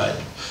probably have died.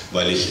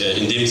 weil ich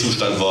in dem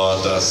Zustand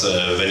war, dass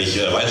wenn ich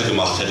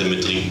weitergemacht hätte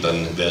mit Trinken,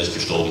 dann wäre ich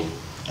gestorben.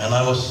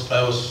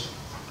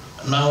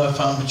 And now I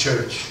found a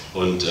church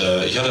Und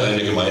ich hatte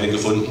eine Gemeinde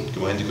gefunden,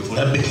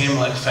 that became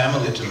like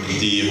family to me,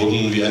 die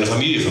wurden wie eine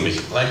Familie für mich,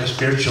 like a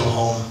spiritual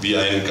home wie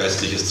ein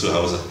geistliches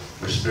Zuhause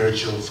with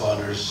spiritual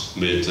fathers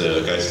mit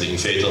geistlichen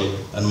Vätern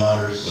and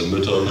mothers. und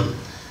Müttern.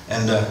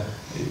 And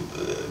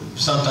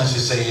sometimes you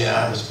say, yeah, I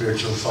have a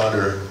spiritual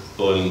father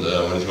Und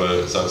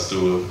manchmal sagst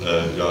du,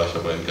 ja, ich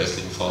habe einen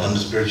geistlichen Vater and a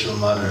spiritual und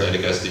mother. eine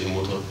geistliche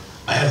Mutter.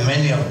 I have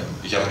many of them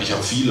Ich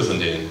hab viele von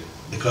denen,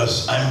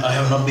 because I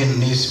have not been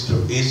an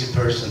easy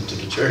person to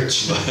the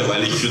church.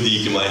 weil ich für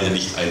die Gemeinde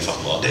nicht einfach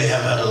war. They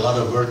have had a lot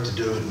of work to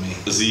do with me.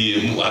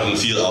 Sie hatten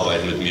viel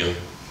Arbeit mit mir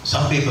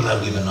Some people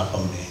have given up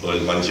on me,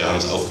 und manche haben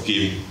es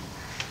aufgegeben,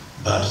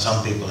 but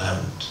some people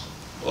haven't.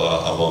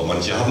 aber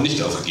manche haben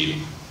nicht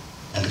aufgegeben.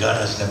 And God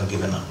has never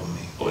given up on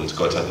me. Und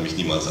Gott hat mich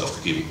niemals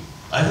aufgegeben.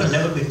 I will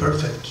never be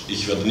perfect.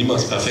 Ich werde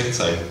niemals perfekt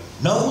sein.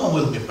 No one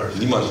will be perfect.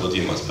 Niemand wird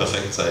jemals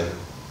perfekt sein.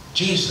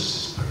 Jesus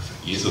is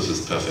perfect. Jesus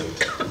ist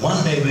perfekt.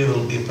 One day we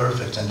will be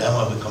perfect, and then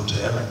when we come to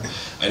heaven.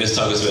 Eines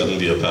Tages werden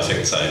wir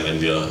perfekt sein, wenn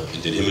wir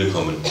in den Himmel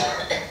kommen.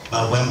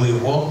 But when we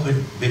walk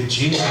with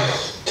Jesus,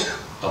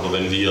 Aber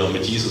wenn wir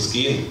mit Jesus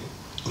gehen,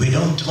 we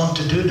don't want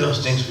to do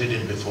those things we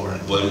did before.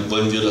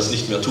 wollen wir das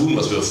nicht mehr tun,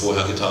 was wir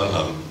vorher getan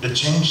haben. The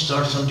change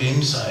starts on the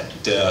inside,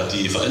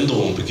 Die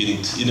Veränderung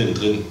beginnt innen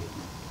drin.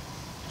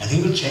 and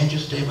He will change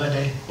us day by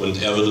day Und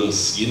er wird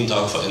uns jeden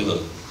Tag verändern,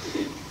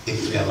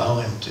 if we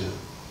allow Him to.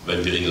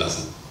 wenn wir ihn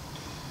lassen.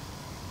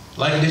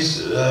 Like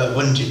this,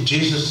 when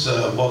Jesus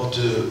walked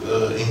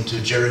into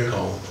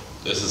Jericho,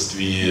 Es ist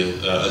wie,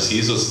 als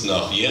Jesus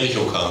nach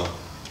Jericho kam.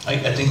 I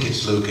think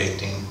it's Luke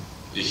 18.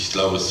 Ich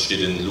glaube, es steht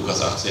in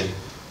Lukas 18.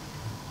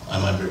 I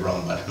might be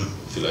wrong, but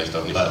Vielleicht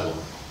auch nicht.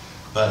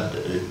 but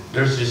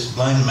there's this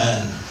blind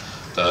man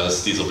Da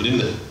ist dieser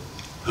Blinde,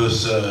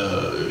 who's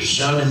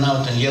shouting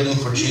out and yelling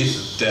for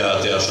Jesus der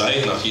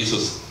schreit nach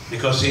Jesus,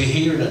 because he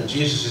hears that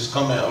Jesus is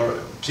coming, or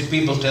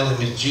people tell him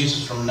it's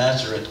Jesus from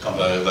Nazareth coming.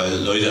 weil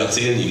Leute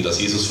erzählen ihm, dass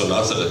Jesus von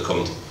Nazareth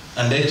kommt.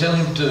 And they tell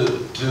him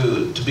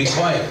to be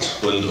quiet.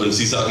 Und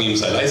sie sagen ihm,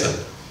 sei leise.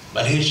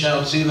 But he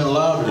shouts even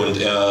louder. Und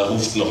er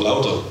ruft noch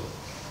lauter.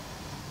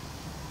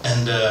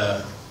 And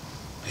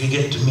he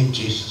gets to meet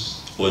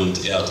Jesus.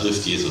 Und er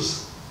trifft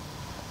Jesus.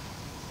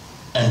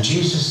 And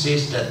Jesus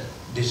sees that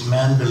this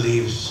man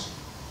believes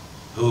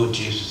who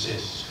Jesus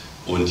is.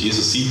 Und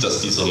Jesus sieht,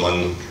 dass dieser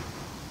Mann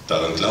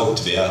daran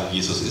glaubt, wer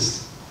Jesus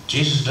ist.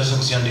 Jesus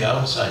doesn't see on the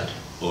outside.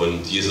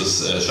 Und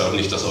Jesus schaut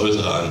nicht das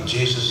Äußere an.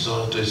 Jesus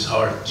saw to his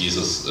heart.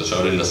 Jesus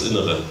schaut in das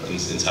Innere,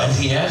 ins And Herz.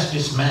 he asked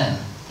this man,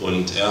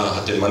 Und er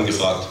hat den Mann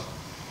gefragt,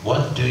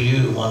 what do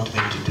you want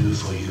me to do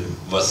for you?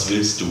 was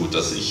willst du,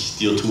 dass ich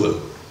dir tue?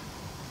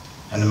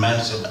 And the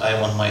man said, I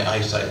want my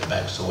eyesight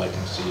back so I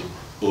can see.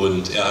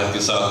 Und er hat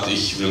gesagt,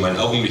 ich will mein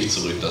Augenlicht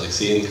zurück, dass ich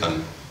sehen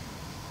kann.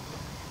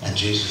 And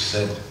Jesus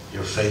said,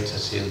 your faith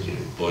has healed you.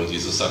 Und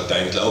Jesus sagt,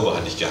 dein Glaube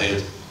hat dich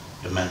geheilt.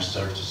 The man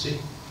started to see.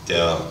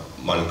 Der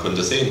Mann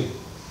konnte sehen.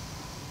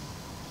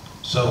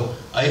 So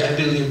I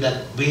believe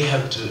that we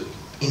have to,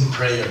 in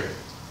prayer,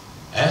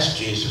 ask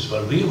Jesus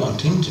what we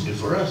want him to do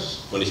for us.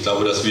 Und ich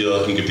glaube, dass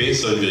wir im Gebet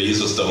sollen wir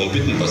Jesus darum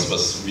bitten,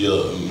 was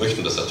wir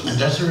möchten, dass er tut. And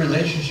that's a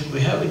relationship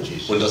we have with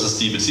Jesus. Und das ist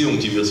die Beziehung,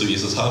 die wir zu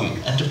Jesus haben.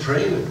 And to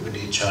pray with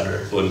each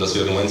other. Und dass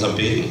wir gemeinsam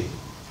beten.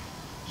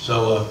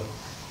 So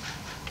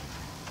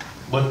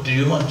what do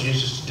you want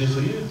Jesus to do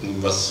for you?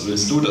 Was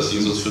willst du, dass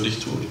Jesus für dich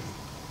tut?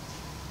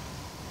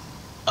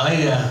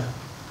 I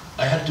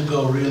had to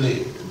go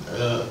really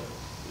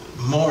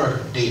more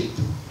deep.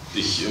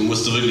 Ich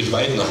musste wirklich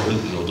weit nach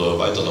unten oder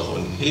weiter nach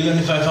unten. Even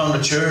if I found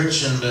a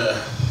church and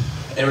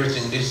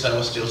everything this, I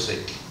was still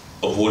sick.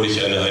 Obwohl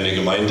ich eine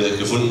Gemeinde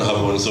gefunden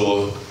habe und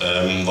so,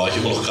 war ich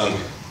immer noch krank.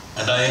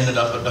 And I ended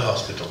up at the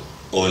hospital.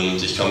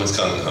 Und ich kam ins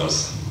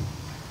Krankenhaus.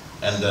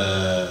 And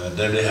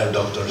there they have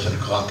doctors and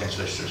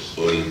Krankenschwestern.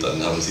 Und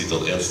dann haben sie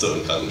dort Ärzte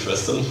und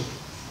Krankenschwestern.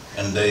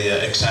 And they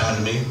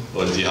examined me.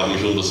 Und die haben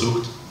mich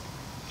untersucht.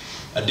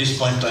 At this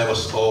point I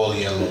was all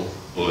yellow.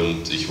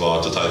 Und ich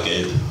war total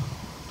gelb.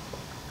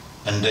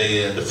 And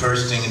the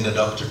first thing the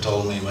doctor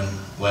told me when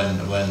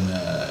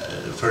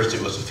first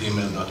it was a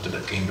female doctor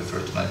that came the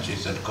first night. She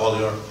said, call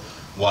your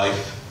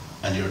wife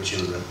and your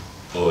children.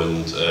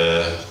 Und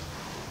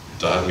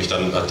da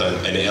hat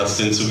dann eine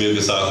Ärztin zu mir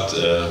gesagt,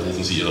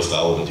 rufen Sie Ihre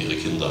Frau und Ihre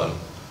Kinder an.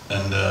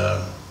 And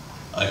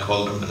I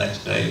called them the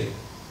next day.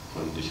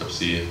 Und ich habe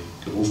sie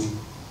gerufen.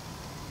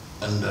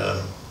 And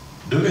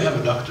do we have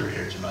a doctor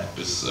here tonight?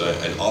 Ist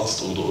ein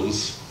Arzt unter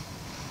uns?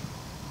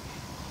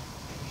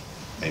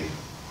 Ein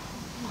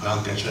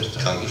Krankenschwester.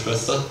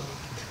 Krankenschwester?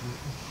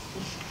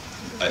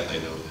 I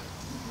know.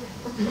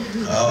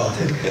 Oh.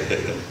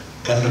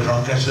 Can the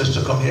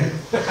Krankenschwester come here?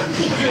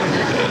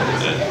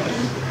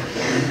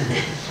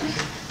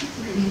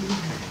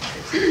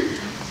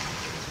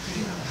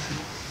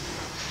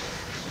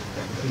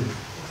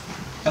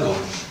 Hello.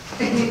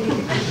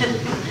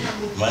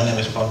 My name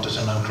is Pontus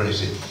and I'm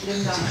crazy.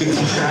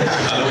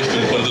 Hallo, ich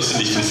bin Pontus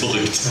und ich bin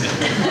verrückt.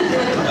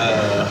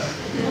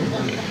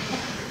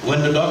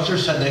 When the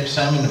doctors had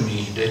examined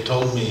me, they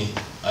told me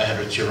I had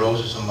a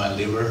cirrhosis on my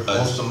liver.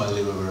 Most of my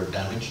liver were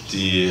damaged.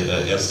 Die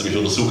Ärzte mich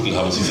untersuchten,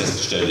 haben sie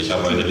festgestellt, ich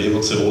habe eine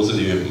Leberzirrhose,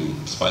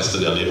 das meiste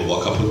der Leber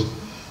war kaputt.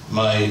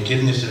 My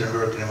kidneys didn't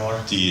work anymore.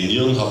 Die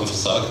Nieren haben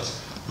versagt.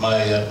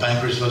 My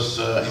pancreas was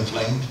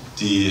inflamed.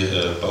 Die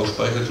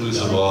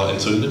Bauchspeicheldrüse war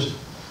entzündet.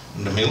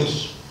 And the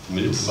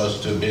Milz was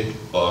too big.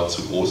 War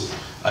zu groß.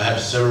 I had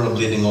several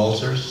bleeding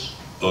ulcers.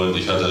 Und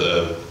ich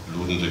hatte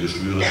blutende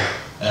Geschwüre.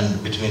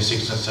 And between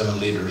 6 and 7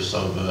 liters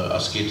of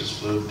ascites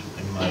fluid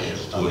in my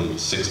stomach. Und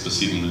 6 bis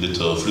 7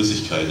 Liter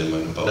Flüssigkeit in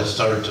meinem Bauch. That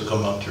started to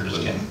come up through the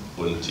skin.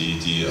 Und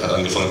die hat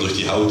angefangen durch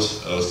die Haut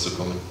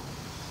rauszukommen.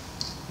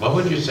 What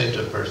would you say to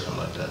a person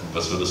like that?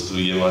 Was würdest du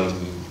jemandem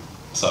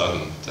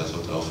sagen, der so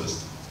drauf ist?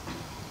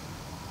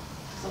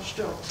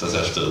 Dass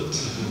er stirbt.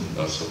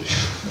 Oh, sorry.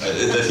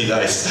 That he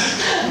dies.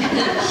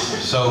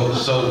 So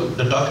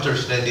the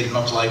doctors, they did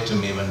not lie to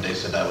me when they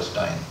said I was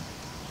dying.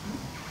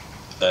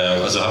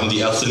 Also haben die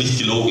Ärzte nicht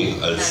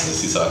gelogen,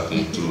 als sie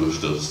sagten, du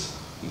stirbst.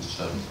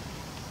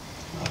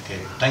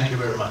 Okay, thank you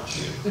very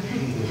much.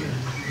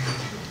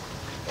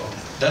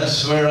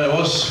 That's where I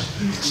was.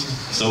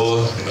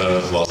 So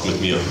war es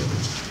mit mir.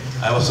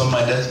 I was on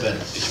my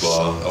deathbed. Ich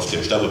war auf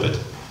dem Sterbebett.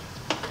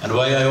 And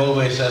why I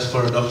always ask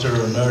for a doctor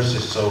or nurse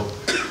is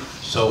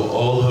so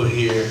all who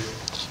hear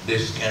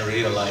this can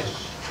realize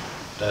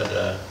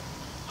that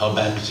how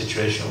bad the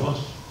situation was.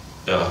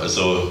 Ja,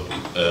 also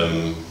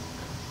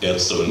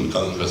Ärzte und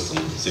Krankenschwestern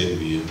sehen,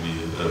 wie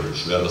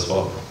schwer das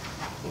war.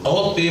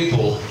 All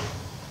people,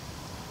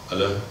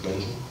 Alle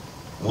Menschen.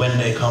 when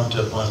they come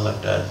to a point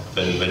like that,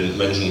 Wenn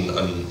Menschen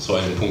an so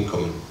einen Punkt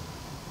kommen,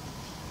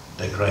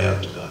 they cry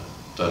out to God.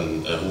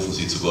 dann rufen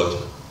sie zu Gott,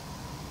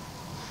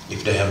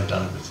 If they haven't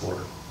done it before.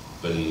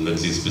 wenn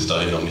sie es bis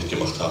dahin noch nicht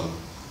gemacht haben.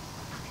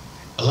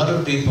 A lot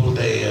of people,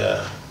 they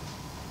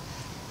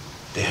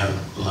have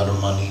a lot of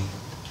money,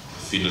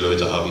 Viele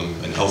Leute haben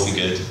einen Haufen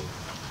Geld,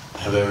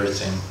 have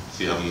everything,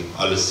 sie haben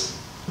alles,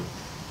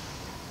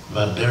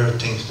 but there are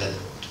things that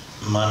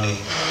money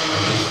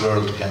and this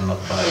world cannot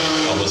buy.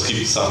 Aber es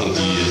gibt Sachen,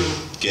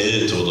 die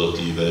Geld oder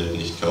die Welt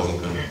nicht kaufen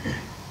können.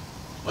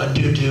 What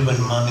do you do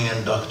when money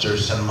and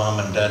doctors and mom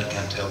and dad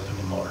can't help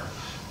anymore?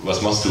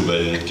 Was machst du,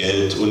 wenn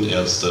Geld und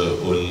Ärzte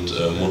und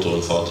Mutter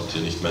und Vater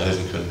dir nicht mehr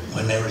helfen können?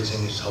 When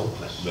everything is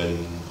hopeless?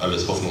 Wenn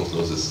alles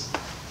hoffnungslos ist,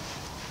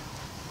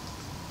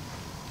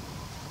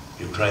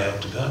 You cry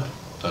out to God.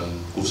 dann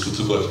rufst du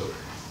zu Gott.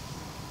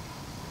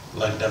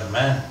 Like that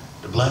man,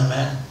 the blind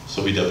man.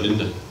 So wie der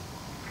Blinde.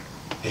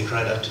 He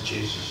cried out to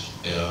Jesus.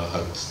 Er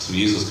hat zu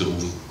Jesus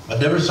gerufen. But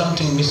there was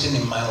something missing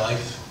in my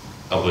life.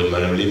 Aber in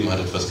meinem Leben hat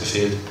etwas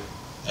gefehlt.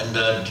 And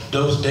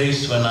those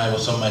days when I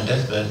was on my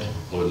deathbed,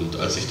 Und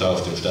als ich da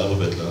auf dem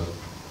Sterbebett lag,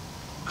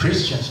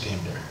 Christians came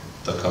there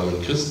da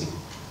kamen Christen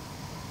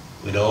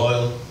with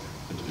oil.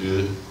 mit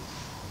Öl.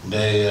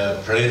 They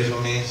prayed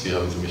for me. Sie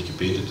haben für mich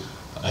gebetet.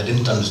 I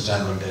didn't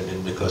understand what they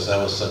did because I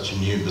was such a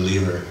new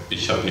believer.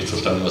 Ich habe nicht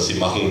verstanden, was sie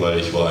machen, weil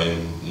ich war ein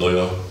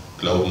neuer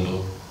Glaubender.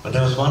 But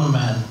there was one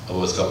man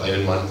Aber es gab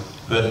einen Mann,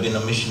 who had been a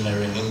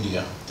missionary in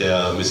India,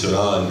 der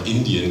Missionar in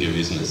Indien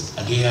gewesen ist.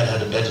 and he had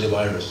a deadly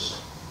virus.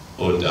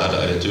 Und er hatte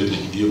einen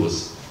tödlichen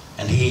Virus.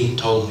 And he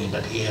told me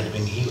that he had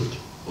been healed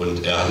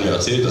Und er hat mir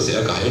erzählt, dass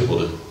er geheilt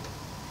wurde,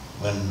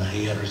 when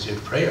he had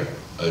received prayer.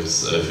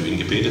 als für ihn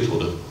gebetet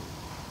wurde.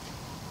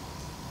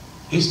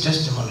 His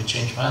testimony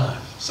changed my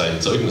life.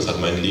 Sein Zeugnis hat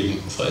mein Leben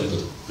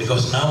verändert.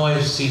 Because now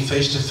I see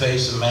face to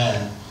face a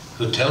man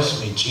who tells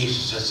me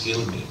Jesus has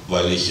healed me.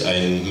 Weil ich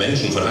einen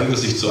Menschen von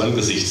Angesicht zu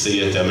Angesicht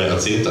sehe, der mir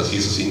erzählt, dass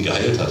Jesus ihn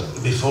geheilt hat.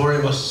 Before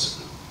it was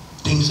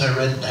things I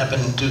read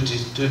happened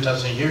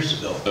 2000 years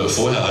ago.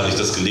 Vorher hatte ich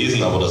das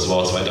gelesen, aber das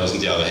war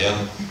 2000 Jahre her.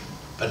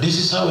 But this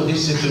is how it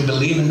is if you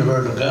believe in the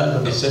word of God,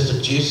 but it says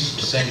that Jesus is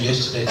the same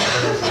yesterday,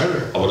 today, and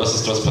forever. Aber das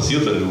ist, was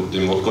passiert, wenn du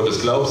dem Wort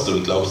Gottes glaubst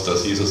und glaubst,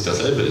 dass Jesus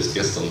derselbe ist,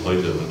 gestern,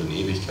 heute und in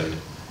Ewigkeit.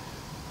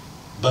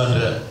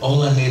 But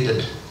all I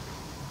needed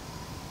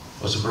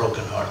was a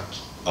broken heart.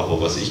 Aber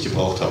was ich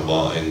gebraucht habe,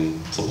 war ein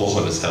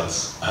zerbrochenes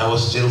Herz. I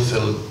was still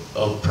filled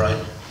of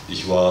pride.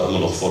 Ich war immer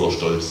noch voller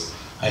Stolz.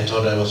 I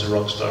thought I was a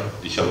rock star.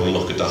 Ich habe immer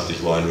noch gedacht,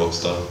 ich war ein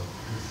Rockstar.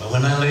 But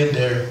when I laid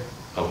there,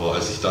 Aber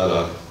als ich da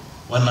lag,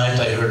 one night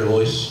I heard a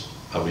voice,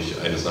 habe ich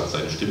eines Nachts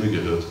eine Stimme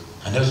gehört.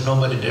 and there was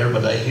nobody there,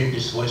 but I hear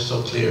this voice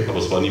so clear. Aber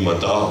es war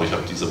niemand da, aber ich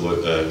habe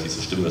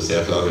diese Stimme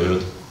sehr klar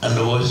gehört. And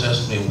the voice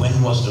asked me,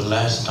 when was the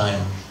last time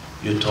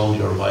you told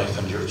your wife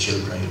and your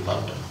children you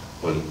loved them?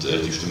 Und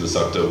die Stimme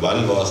sagte,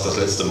 wann war es das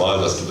letzte Mal,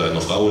 dass du deiner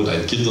Frau und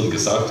deinen Kindern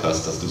gesagt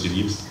hast, dass du sie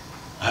liebst?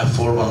 I have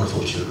 4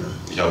 wonderful children,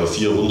 Ich habe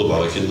 4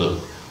 wunderbare Kinder,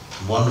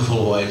 a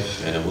wonderful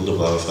wife. eine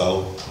wunderbare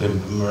Frau We've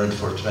been married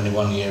for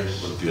 21 years.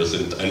 und wir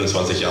sind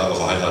 21 Jahre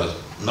verheiratet.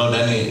 Not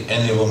any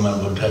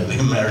woman would have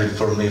been married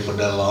for me for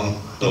that long.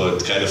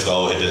 Und keine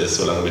Frau hätte es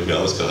so lange mit mir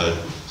ausgehalten.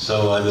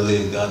 So I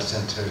believe God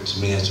sent her to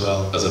me as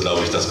well. Also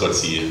glaube ich, dass Gott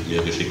sie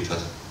mir geschickt hat.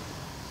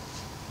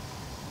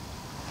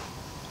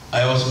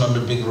 I was not a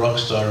big rock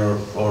star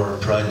or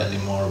pride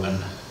anymore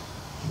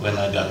when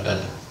I got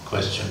that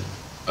question.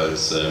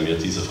 Als mir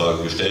diese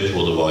Frage gestellt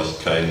wurde, war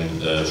ich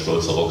kein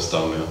stolzer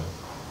Rockstar mehr.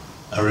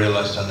 I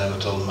realized I never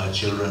told my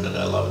children that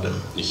I loved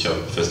them. Ich habe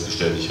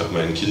festgestellt, ich habe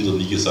meinen Kindern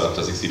nie gesagt,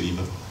 dass ich sie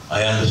liebe.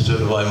 I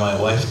understood why my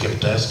wife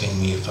kept asking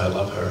me if I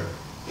love her.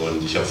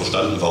 Und ich habe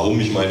verstanden, warum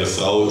mich meine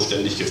Frau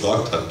ständig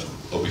gefragt hat,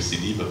 ob ich sie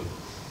liebe.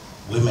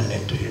 Women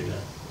need to hear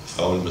that.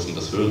 Frauen müssen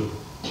das hören.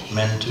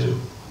 Men too.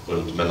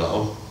 Und Männer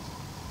auch.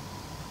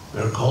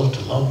 We are called to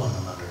love one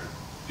another.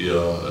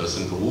 Wir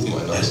sind berufen,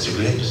 einander That's zu the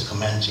lieben. greatest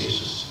command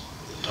Jesus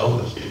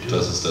told us to do.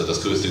 Das ist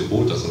das größte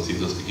Gebot, das uns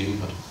Jesus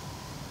gegeben hat.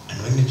 And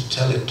we need to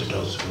tell it to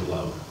those who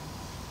love.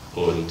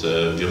 Und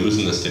wir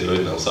müssen es den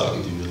Leuten auch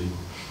sagen, die wir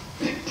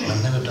lieben.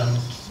 I've never done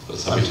it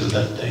Das habe ich until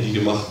that nie day.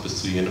 gemacht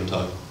bis zu jenem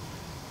Tag.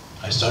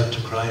 I started to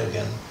cry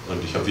again,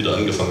 Und ich habe wieder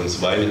angefangen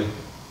zu weinen.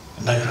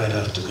 and I cried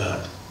out to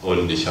God.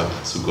 Und ich habe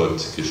zu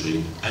Gott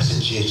geschrien. I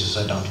said, Jesus,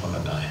 I don't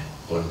want to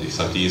die. Und ich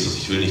sagte, Jesus,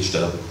 ich will nicht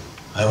sterben.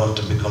 I want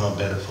to become a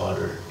better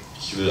father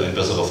Ich will ein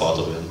besserer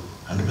Vater werden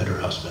and a better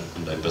husband.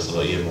 und ein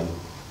besserer Ehemann.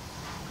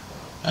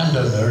 And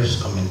a nurse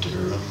come into the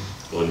room,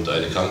 Und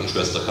eine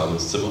Krankenschwester kam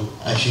ins Zimmer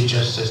and she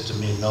just says to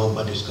me,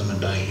 nobody's going to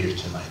die here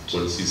tonight.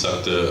 und sie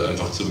sagte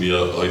einfach zu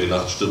mir, heute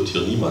Nacht stirbt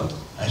hier niemand.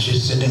 And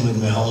she's sitting with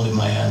me holding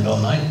my hand all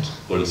night.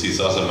 Und sie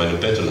saß an meinem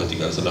Bett und hat die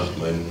ganze Nacht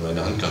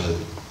meine Hand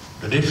gehalten.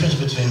 The difference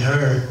between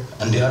her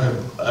and the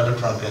other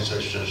Franken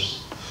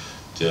sisters,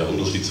 Der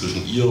Unterschied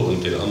zwischen ihr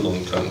und den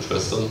anderen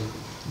Krankenschwestern,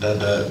 that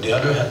the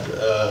other had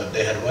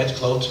they had white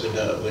clothes with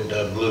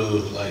a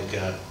blue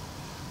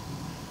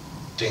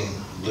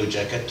blue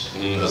jacket,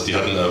 dass die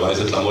hatten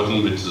weiße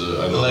Klamotten mit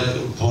einer... like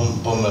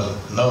pommel,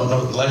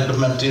 no, like the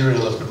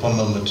material of the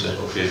pommel.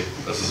 Okay,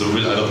 also so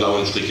mit einer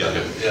blauen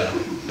Strickjacke. Yeah,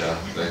 Ja,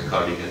 der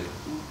Cardigan.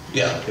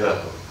 yeah. Ja.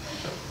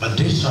 But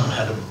this one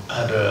had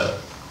a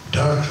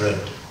dark red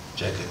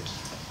jacket,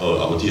 Oh,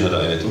 aber die hatte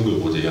eine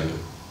dunkelrote Jacke.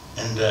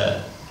 and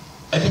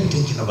I've been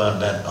thinking about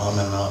that on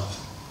and off.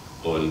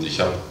 Und ich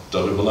habe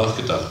darüber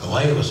nachgedacht,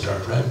 Why it was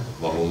dark red?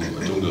 warum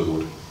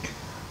dunkelrot.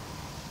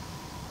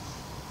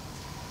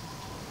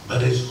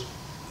 But it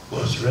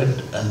was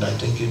red, and I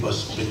think it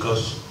was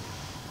because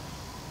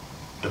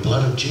the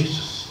blood of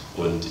Jesus.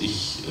 Und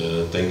ich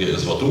denke,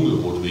 es war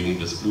dunkelrot wegen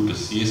des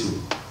Blutes Jesu.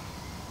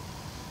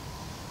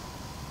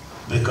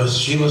 Because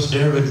she was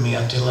there with me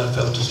until I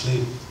fell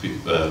asleep.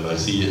 Weil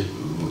sie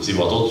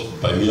war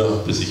dort bei mir,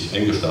 bis ich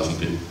eingeschlafen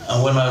bin.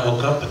 And when I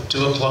woke up at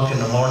 2 o'clock in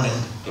the morning,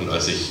 Und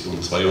als ich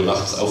um 2 Uhr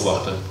nachts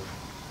aufwachte,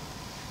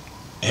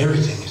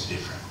 everything is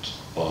different.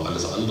 war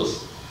alles anders.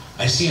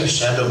 I see a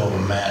shadow of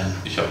a man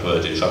Ich habe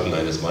den Schatten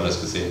eines Mannes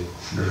gesehen.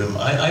 in the room.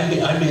 I've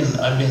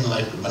been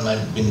like, when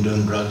I've been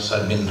doing drugs,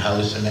 I've been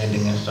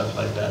hallucinating and stuff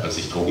like that. Als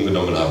ich Drogen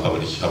genommen habe,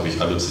 habe ich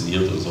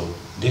halluziniert und so.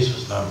 This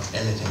was not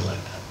anything like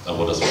that.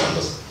 Aber das war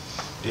anders.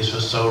 This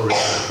was so real.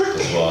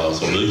 Das war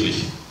so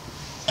wirklich.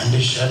 And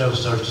this shadow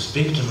started to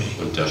speak to me.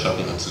 Und der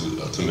Schatten hat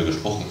zu mir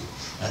gesprochen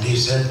And he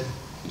said,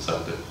 und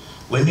sagte,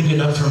 when you get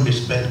up from this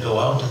bed, go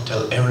out and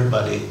tell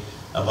everybody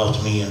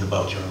about me and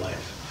about your life.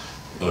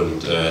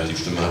 und die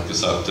Stimme hat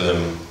gesagt,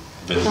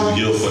 wenn du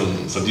hier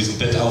von diesem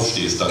Bett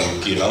aufstehst, dann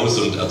geh raus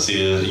und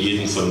erzähl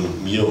jedem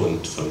von mir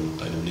und von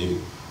deinem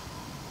Leben.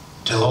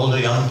 Tell all the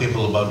young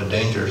people about the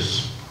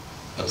dangers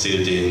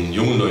Erzähl den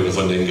jungen Leuten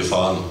von den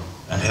Gefahren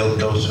and help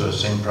those who have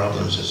same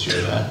problems as you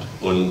had.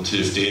 und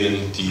hilf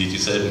denen, die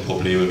dieselben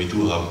Probleme wie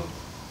du haben.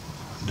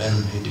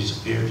 Then he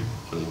disappeared.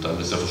 Und dann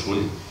ist er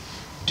verschwunden.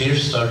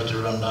 Tears started to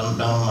run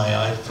down my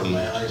eye from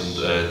my eyes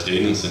Und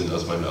Tränen sind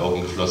aus meinen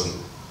Augen geflossen,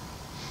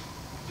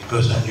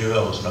 because I knew I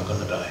was not going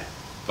to die.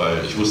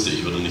 weil ich wusste,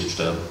 ich würde nicht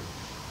sterben.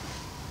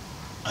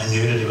 I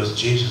knew that it was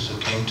Jesus who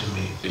came to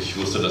me Ich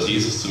wusste, dass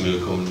Jesus zu mir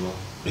gekommen war.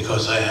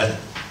 because I had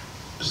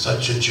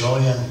such a joy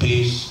and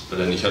peace,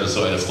 Denn ich hatte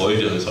so eine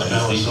Freude und so and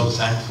einen I was so Frieden.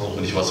 thankful.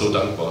 Und ich war so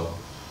dankbar.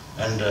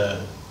 And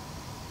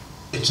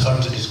it's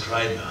hard to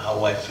describe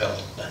how I felt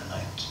that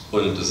night.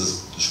 Und es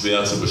ist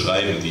schwer zu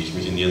beschreiben, wie ich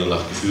mich in jener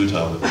Nacht gefühlt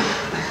habe.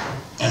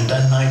 And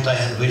that night I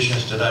had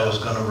visions that I was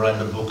going to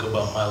write a book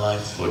about my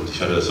life. Und ich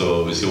hatte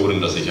so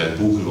Visionen, dass ich ein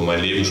Buch über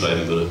mein Leben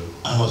schreiben würde.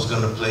 I was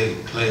going to play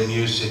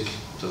music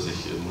Dass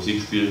ich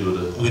Musik spielen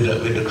würde.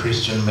 with a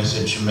Christian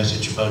message, a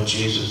message about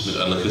Jesus. Mit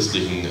einer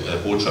christlichen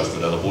Botschaft,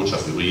 mit einer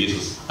Botschaft über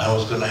Jesus. I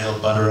was going to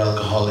help other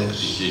alcoholics.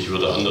 Ich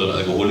würde anderen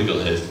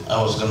Alkoholikern helfen. I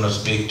was going to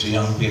speak to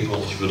young people.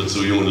 Ich würde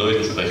zu jungen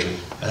Leuten sprechen.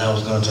 And I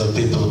was going to tell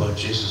people about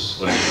Jesus.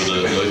 Und ich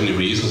würde Leuten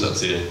über Jesus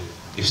erzählen.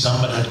 If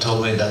somebody had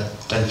told me that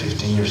 10,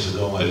 15 years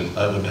ago,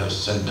 I would have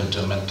sent them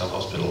to a mental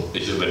hospital.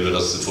 Wenn mir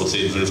das vor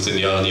 10, 15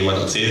 Jahren jemand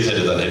erzählt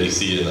hätte, dann hätte ich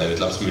sie in eine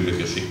Klapsmühle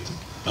geschickt.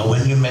 But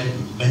when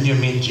you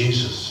meet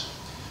Jesus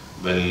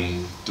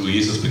Wenn du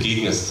Jesus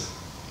begegnest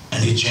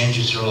and he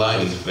changes your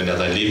life, und wenn er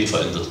dein Leben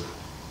verändert,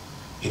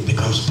 it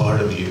becomes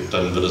part of you,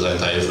 dann wird es ein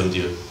Teil von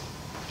dir.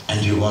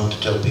 and you want to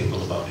tell people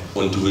about him.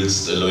 Und du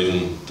willst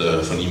Leuten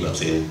von ihm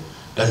erzählen.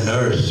 The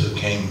nurse who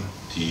came,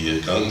 Die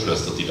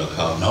Krankenschwester, die da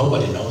kam,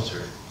 nobody knows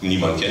her.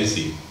 niemand kennt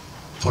sie.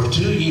 For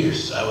 2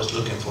 years I was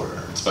looking for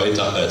her.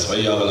 2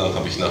 Jahre lang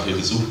habe ich nach ihr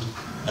gesucht.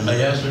 And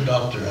I asked the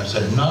doctor, I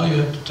said, now you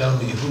have to tell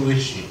me, who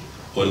is she?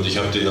 Und ich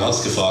habe den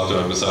Arzt gefragt und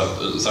habe gesagt,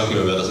 sag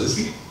mir, wer das ist.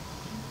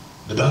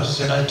 The doctor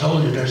said, I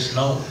told you there's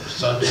no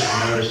such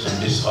nurse in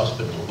this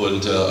hospital.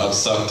 Und der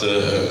Arzt sagte,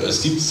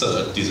 es gibt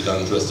diese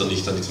Krankenschwester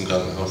nicht an diesem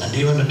Krankenhaus. And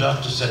even the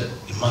doctor said,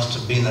 it must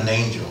have been an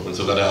angel. Und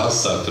sogar der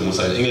Arzt sagte, muss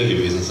ein Engel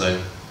gewesen sein.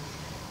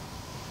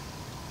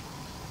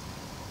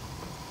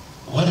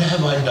 What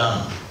have I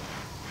done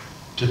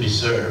to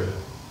deserve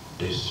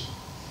this?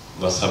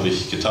 Was habe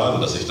ich getan,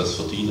 dass ich das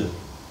verdiene?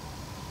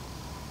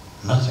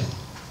 Nothing.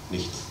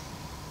 Nichts.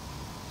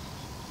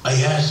 I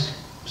ask,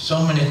 so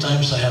many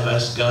times I have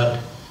asked God,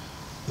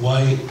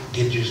 why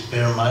did you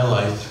spare my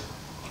life?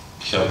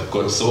 Ich habe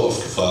Gott so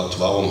oft gefragt,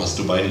 warum hast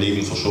du mein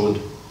Leben verschont?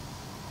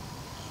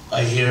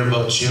 I hear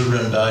about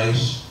children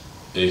dies,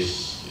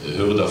 Ich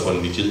höre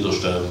davon, wie Kinder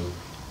sterben.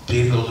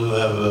 people who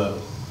have,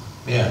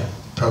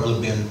 probably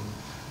been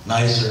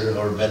nicer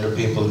or better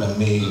people than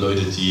me.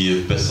 Leute,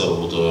 die besser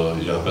oder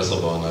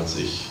besser waren als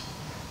ich.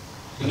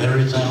 And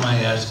every time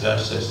I ask, God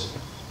says,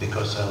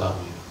 because I love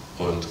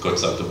you. Und Gott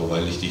sagt aber,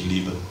 weil ich dich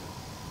liebe.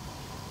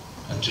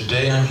 And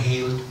today I'm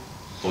healed.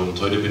 Und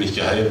heute bin ich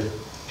geheilt.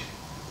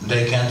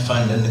 They can't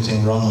find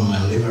anything wrong with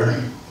my liver.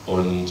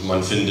 Und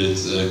man findet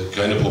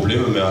keine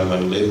Probleme mehr an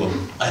meinem Leber.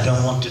 I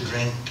don't want to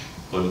drink.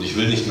 Und ich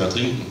will nicht mehr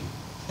trinken.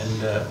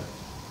 And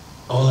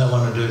all I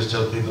want to do is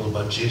tell people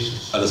about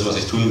Jesus. Alles, was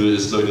ich tun will,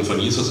 ist Leuten von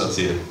Jesus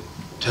erzählen.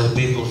 Tell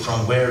people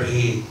from where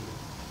he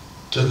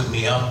took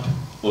me up.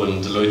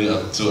 Und Leuten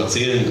zu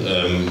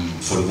erzählen,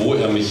 von wo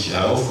er mich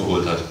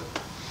heraufgeholt hat.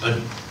 But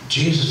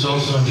Jesus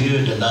also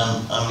knew that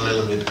I'm a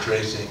little bit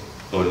crazy.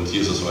 Und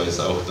Jesus weiß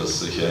auch,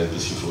 dass ich ein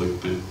bisschen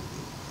verrückt bin.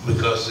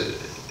 Because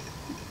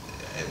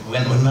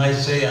when I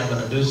say I'm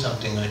going to do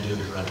something, I do it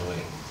right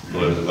away.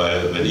 Und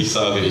weil, wenn ich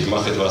sage, ich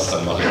mache etwas,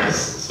 dann mache ich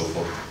es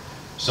sofort.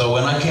 So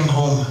when I came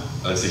home,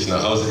 Als ich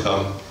nach Hause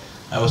kam,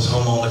 I was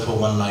home only for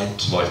one night,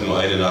 war ich nur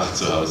eine Nacht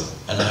zu Hause.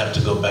 and I had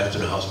to go back to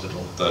the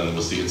hospital Dann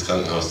musste ich ins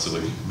Krankenhaus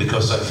zurück,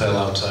 because I fell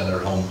outside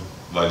our home.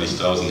 weil ich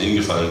draußen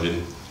hingefallen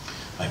bin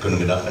I couldn't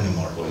get up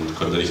anymore. und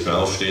konnte nicht mehr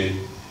aufstehen.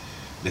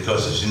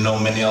 Because as you know,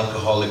 many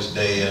alcoholics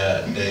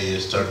they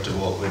start to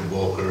walk with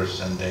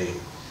walkers and they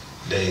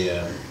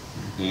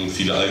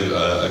Viele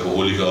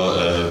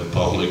Alkoholiker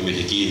brauchen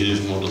irgendwelche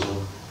Gehhilfen oder so.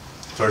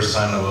 first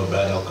sign of a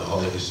bad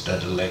alcoholic is that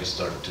the legs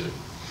start to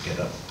get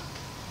up.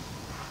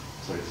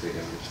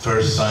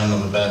 First sign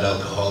of a bad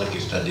alcoholic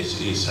is that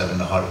he's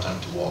having a hard time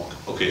to walk.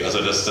 Okay, also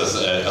das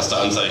erste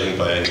Anzeichen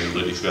bei einem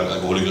wirklich schweren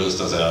Alkoholiker ist,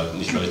 dass er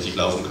nicht mehr richtig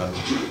laufen kann.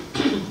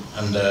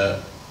 And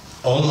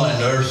all my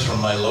nerves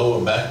from my lower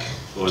back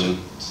Und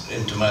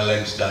into my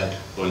legs died.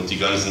 Und die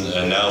ganzen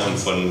Nerven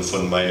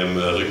von meinem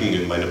Rücken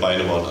in meine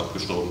Beine waren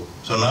abgestorben.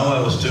 So now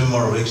I was 2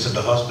 more weeks at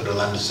the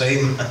hospital and the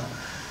same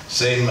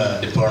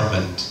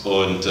department.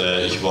 Und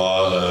ich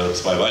war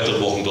 2 weitere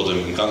Wochen dort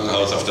im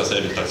Krankenhaus auf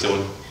derselben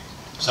Station.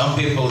 Some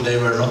people,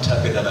 they were not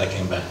happy that I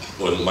came back.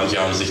 Und manche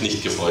haben sich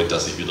nicht gefreut,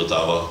 dass ich wieder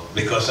da war.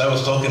 Because I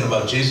was talking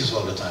about Jesus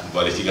all the time.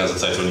 Weil ich die ganze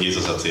Zeit von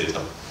Jesus erzählt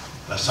habe.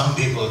 But some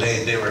people,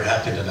 they were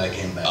happy that I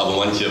came back. Aber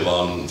manche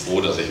waren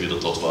froh, dass ich wieder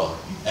dort war.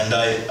 And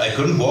I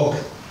couldn't walk.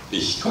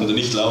 Ich konnte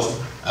nicht laufen.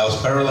 I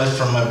was paralyzed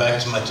from my back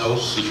to my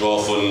toes. Ich war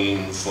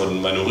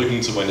von meinem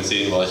Rücken zu meinen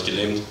Zehen war ich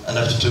gelähmt. And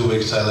after 2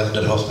 weeks, I left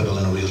that hospital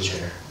in a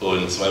wheelchair.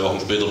 Und 2 Wochen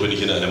später bin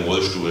ich in einem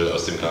Rollstuhl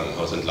aus dem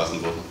Krankenhaus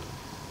entlassen worden.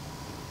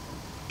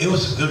 It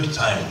was a good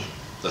time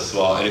Das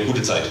war eine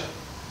gute Zeit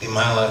in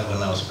my life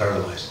when I was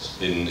paralyzed.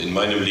 in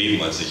meinem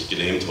Leben, als ich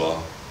gelähmt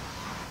war,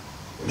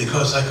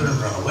 Because I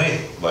couldn't run away.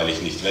 weil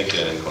ich nicht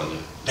wegrennen konnte.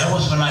 That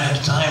was when I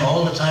had time,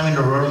 all the time in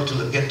the world, to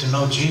get to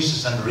know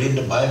Jesus and read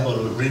the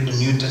Bible, read the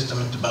New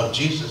Testament about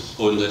Jesus.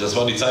 Und das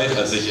war die Zeit,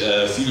 als ich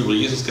viel über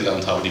Jesus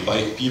gelernt habe, die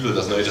Bibel,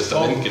 das Neue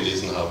Testament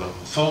gelesen habe.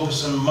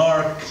 Focus on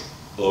Mark,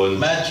 Und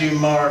Matthew,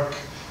 Mark,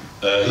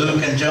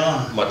 Luke and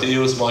John.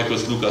 Matthäus,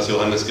 Markus, Lukas,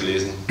 Johannes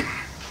gelesen.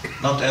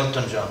 Not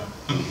Elton John.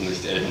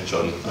 Nicht Elton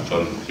John,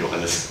 John,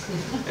 Johannes.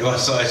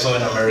 I saw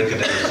in America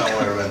there was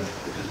somewhere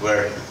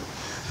where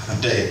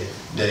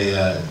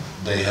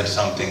they had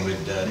something with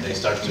they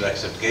started to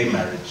accept gay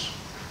marriage,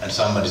 and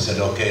somebody said,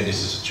 okay,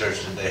 this is a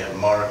church that they have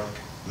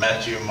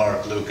Matthew,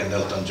 Mark, Luke and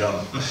Elton John.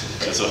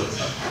 Also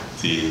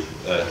die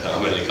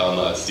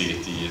Amerikaner, als die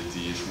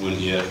schwulen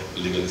Ehe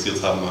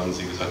legalisiert haben, haben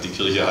sie gesagt, die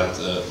Kirche hat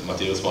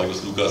Matthäus,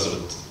 Markus, Lukas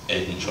und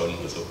Elton John,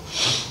 also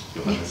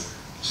Johannes.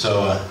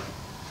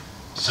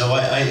 So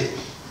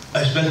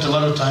I spent a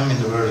lot of time in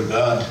the Word of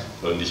God.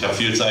 Und ich habe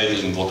viel Zeit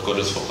im Wort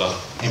Gottes verbracht.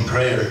 In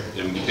prayer.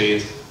 Im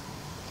Gebet.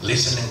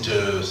 Listening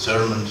to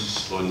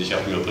sermons. Und ich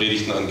habe mir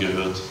Predigten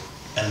angehört.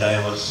 And I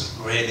was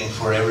waiting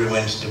for every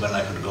Wednesday when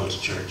I could go to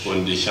church.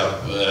 Und ich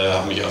hab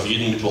mich auf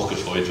jeden Mittwoch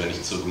gefreut, wenn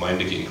ich zur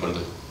Gemeinde gehen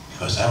konnte.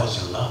 Because I was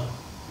in love.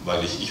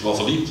 Weil ich war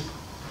verliebt.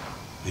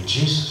 With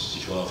Jesus.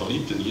 Ich war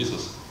verliebt in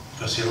Jesus.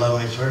 Because he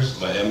loved me first.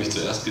 Weil er mich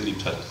zuerst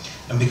geliebt hat.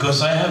 And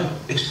because I have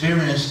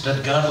experienced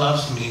that God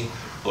loves me.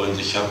 Und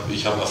ich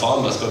hab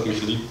erfahren, dass Gott mich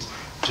liebt.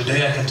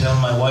 Today I can tell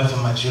my wife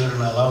and my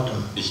children I love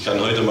them. Ich kann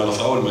heute meiner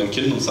Frau und meinen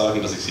Kindern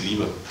sagen, dass ich sie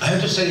liebe. I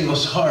have to say it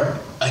was hard.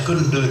 I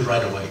couldn't do it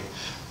right away.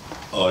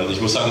 Und ich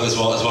muss sagen, es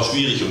war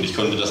schwierig und ich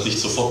konnte das nicht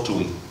sofort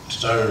tun.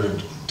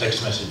 Started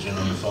text messaging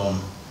on the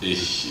phone.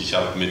 Ich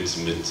habe mit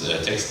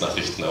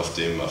Textnachrichten auf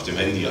dem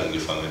Handy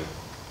angefangen.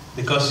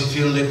 Because if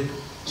you live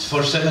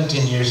for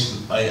 17 years,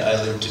 I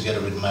lived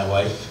together with my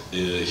wife.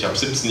 Ich habe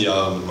 17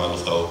 Jahre mit meiner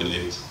Frau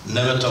gelebt.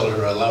 Never told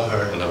her I love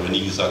her. Und habe mir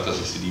nie gesagt, dass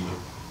ich sie liebe.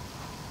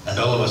 And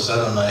all of a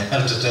sudden I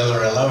have to tell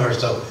her I love her.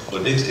 So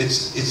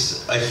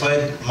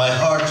my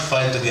heart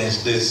fight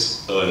against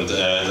this. Und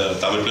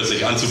damit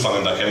plötzlich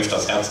anzufangen, da kämpft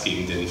das Herz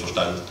gegen den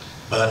Verstand.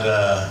 But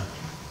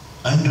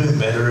I'm doing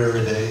better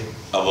every day.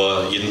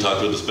 Aber jeden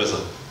Tag wird es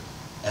besser.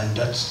 And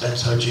that's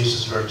how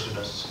Jesus works with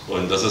us.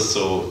 Und das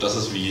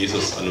ist wie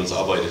Jesus an uns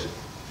arbeitet.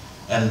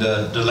 And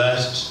the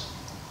last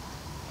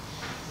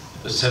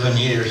 7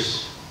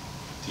 years,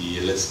 die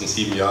letzten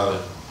 7 Jahre,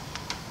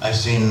 I've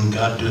seen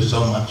God do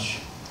so much.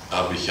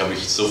 Habe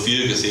ich so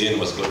viel gesehen,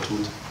 was Gott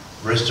tut.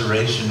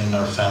 Restoration in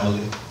our family.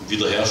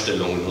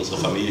 Wiederherstellung in unserer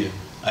Familie.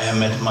 I have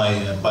met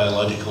my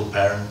biological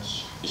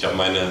parents. Ich habe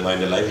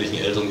meine leiblichen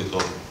Eltern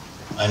getroffen.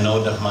 I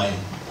know that my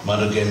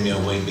mother gave me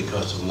away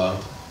because of love.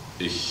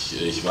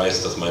 Ich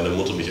weiß, dass meine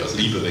Mutter mich aus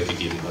Liebe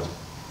weggegeben hat.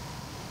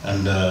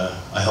 And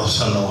I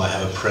also know I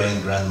have a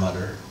praying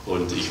grandmother.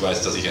 Und ich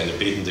weiß, dass ich eine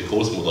betende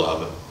Großmutter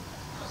habe.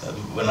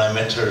 When I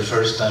met her the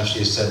first time,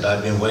 she said,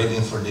 "I've been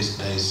waiting for this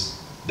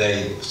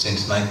day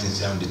since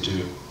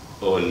 1972."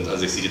 Und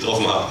als ich sie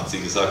getroffen habe, hat sie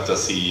gesagt,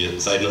 dass sie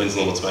seit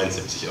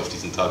 1972 auf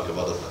diesen Tag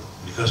gewartet hat.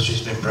 Because she's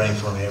been praying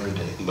for me every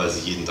day. Weil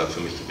sie jeden Tag für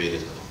mich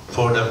gebetet hat.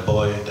 For that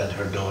boy that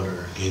her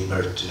daughter gave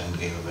birth to and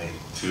gave away.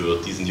 Für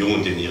diesen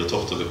Jungen, den ihre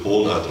Tochter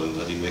geboren hat und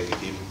hat ihn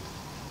weggegeben.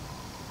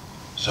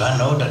 So I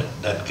know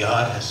that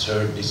God has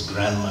heard this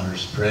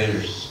grandmother's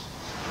prayers.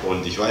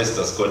 Und ich weiß,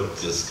 dass Gott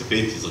das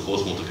Gebet dieser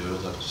Großmutter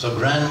gehört hat. So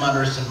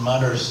grandmothers and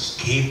mothers,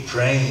 keep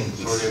praying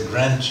for your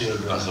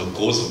grandchildren. Also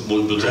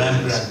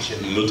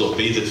Mütter,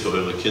 betet für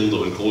eure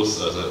Kinder und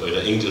also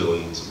eure Enkel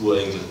und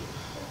Urenkel.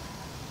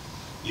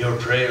 Your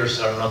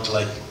prayers are not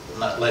like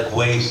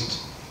waste.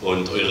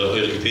 Und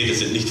eure Gebete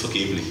sind nicht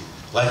vergeblich.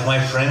 Like my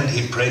friend,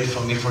 he prayed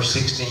for me for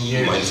 16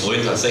 years. Mein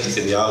Freund hat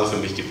 16 Jahre für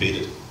mich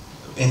gebetet.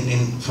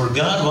 For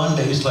God, one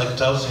day is like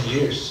 1,000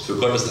 years. Für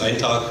Gott ist ein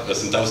Tag,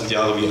 es sind 1000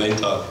 Jahre wie ein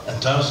Tag. And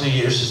 1,000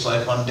 years is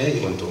like one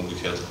day. Und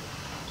umgekehrt.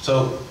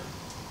 So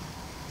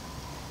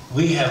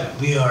we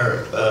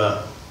are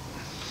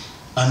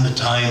under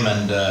time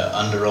and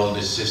under all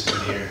this system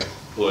here.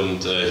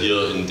 Und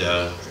hier in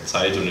der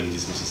Zeit und in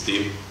diesem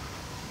System.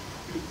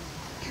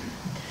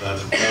 But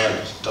for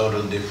God, it's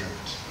totally different.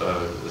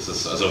 Es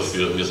ist also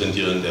wir sind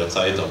hier in der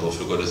Zeit, aber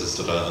für Gott ist es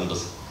total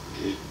anders.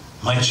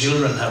 My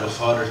children have a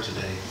father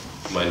today.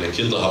 Meine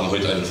Kinder haben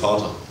heute einen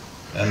Vater.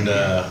 And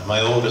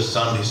my oldest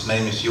son, his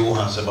name is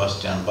Johann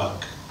Sebastian Bach.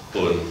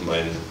 Und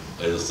mein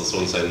ältester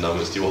Sohn, sein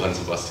Name ist Johann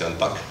Sebastian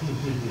Bach.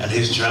 And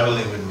he's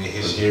traveling with me,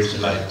 he's here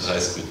tonight. Er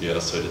reist mit mir, er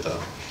ist heute da.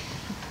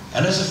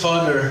 And as a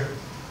father,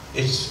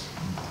 it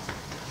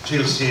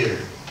feels here.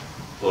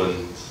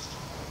 Und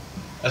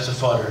As a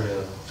father,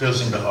 feels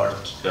in the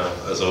heart. ja,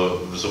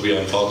 also so wie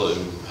ein Vater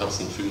im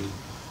Herzen fühlt.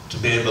 To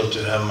be able to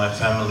have my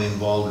family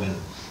involved in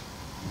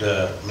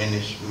the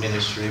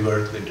ministry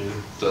work we do.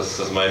 Dass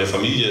meine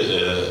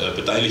Familie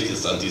beteiligt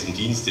ist an diesem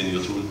Dienst, den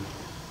wir tun.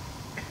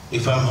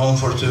 If I'm home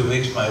for 2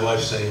 weeks, my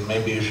wife say,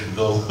 maybe you should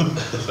go.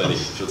 Wenn ich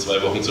für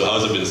 2 Wochen zu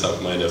Hause bin,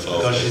 sagt meine Frau,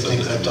 Because she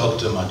thinks I talk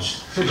too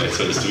much. vielleicht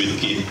solltest du wieder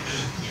gehen,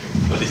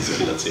 weil ich zu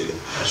viel erzähle.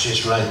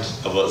 She's right.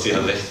 Aber sie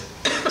hat recht.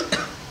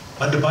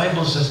 But the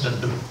Bible says that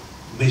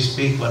we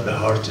speak what the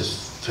heart is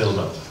filled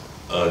of.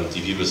 Und die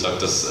Bibel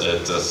sagt, dass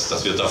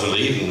wir davon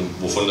reden,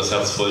 wovon das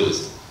Herz voll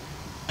ist.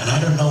 And I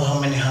don't know how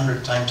many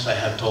 100 times I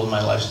have told my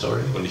life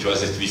story. Und ich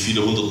weiß nicht, wie viele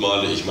 100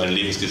 Male ich meine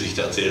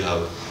Lebensgeschichte erzählt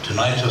habe.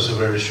 Tonight was a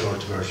very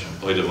short version.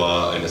 Heute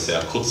war eine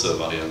sehr kurze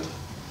Variante.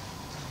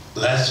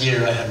 Last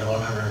year I had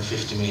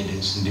 150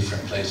 meetings in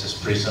different places,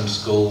 prisons,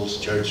 schools,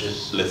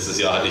 churches. Letztes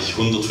Jahr hatte ich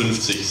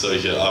 150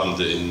 solche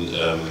Abende in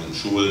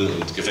Schulen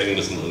und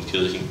Gefängnissen und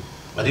Kirchen.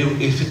 But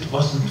if it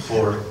wasn't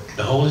for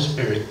the Holy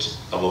Spirit,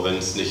 Aber wenn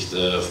es nicht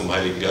vom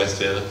Heiligen Geist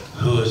wäre,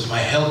 who is my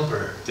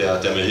helper, der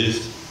mir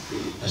hilft,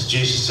 as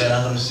Jesus said,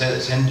 I'm going to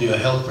send you a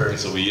helper,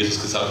 so wie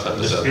Jesus gesagt hat,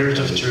 dass The er Spirit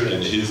of Truth.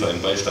 eine Hilfe,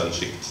 einen Beistand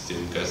schickt,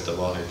 den Geist der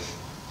Wahrheit,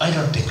 I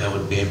don't think I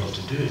would be able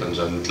to do it.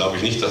 dann glaube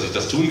ich nicht, dass ich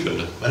das tun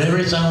könnte. But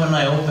every time when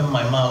I open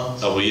my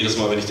mouth Aber jedes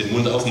Mal, wenn ich den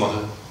Mund aufmache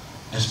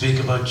and speak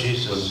about und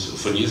Jesus,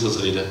 von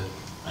Jesus rede,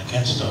 I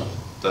can't stop.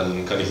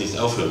 dann kann ich nicht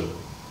aufhören,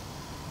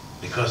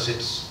 Because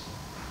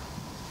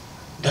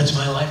that's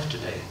my life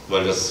today.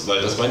 weil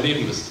das mein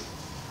Leben ist.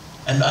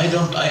 And I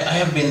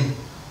have been,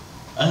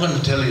 I'm going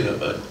to tell you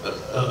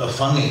a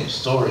funny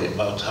story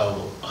about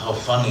how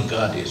funny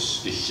God is.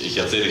 Ich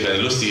erzähle euch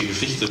eine lustige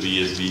Geschichte,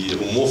 wie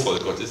humorvoll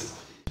Gott ist.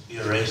 Be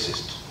a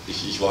racist.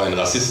 Ich war ein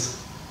Rassist.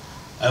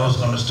 I was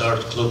going to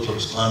start Ku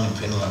Klux Klan in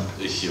Finland.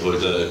 Ich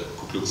wollte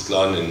Ku Klux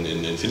Klan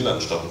in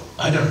Finnland starten.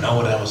 I don't know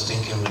what I was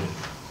thinking with.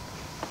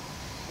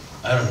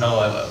 I don't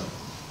know.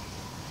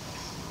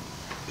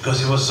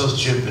 Because it was so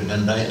stupid,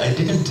 and I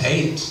didn't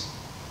hate.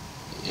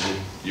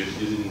 You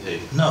didn't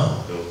hate?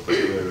 No. No, but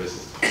you were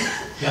racist.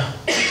 Yeah.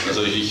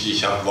 Also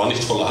ich war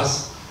nicht voller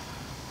Hass.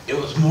 It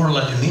was more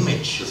like an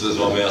image. Es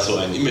war mehr so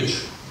ein Image.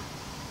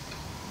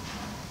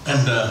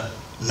 And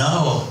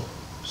now,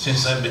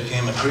 since I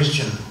became a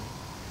Christian,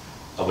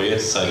 Aber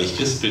jetzt, seit ich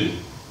Christ bin,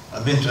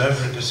 I've been to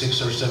Africa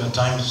 6 or 7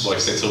 times. war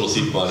ich 6 oder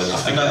 7 Mal in And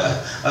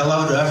Afrika. I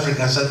love the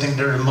Africans. I think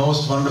they're the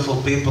most wonderful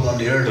people on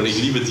the earth. Und ich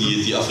liebe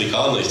die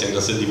Afrikaner. Ich denke,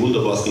 das sind die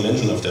wunderbarsten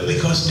Menschen auf der Welt.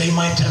 Because they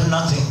might have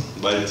nothing,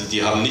 Weil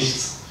die haben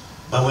nichts.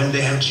 but when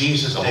they have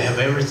Jesus, they have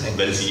everything.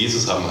 Wenn sie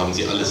Jesus haben, haben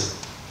sie alles.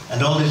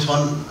 And all these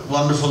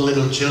wonderful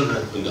little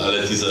children. Und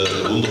alle diese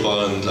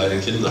wunderbaren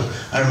kleinen Kinder.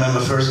 I remember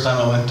first time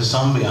I went to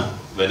Zambia.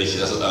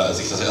 Als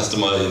ich das erste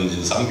Mal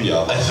in Sambia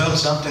war, I felt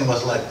something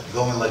was like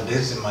going like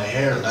this in my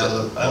hair, and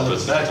I looked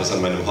plötzlich back. etwas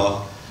an meinem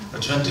Haar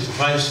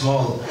 25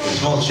 small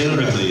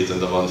children, gedreht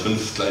und da waren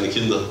 5 kleine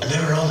Kinder. and they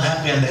were all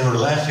happy and they were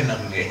laughing at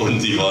me. Und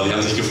die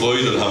haben sich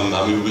gefreut und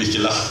haben über mich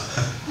gelacht.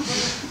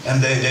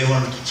 And they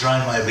wanted to try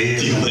my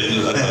beard. Die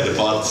wollten an meine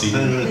Bart They ziehen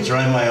wanted to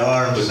try my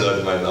arms. und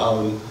an meinen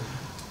Armen.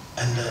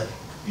 And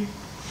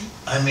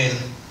I mean,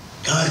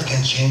 God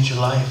can change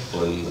your life.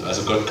 Und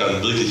also Gott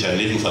kann wirklich ein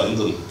Leben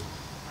verändern.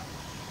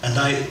 And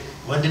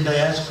what did I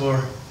ask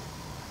for?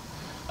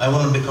 I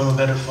want to become a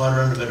better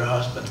father and a better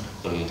husband.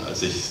 Und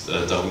als ich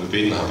darum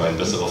gebeten habe, ein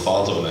besserer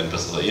Vater und ein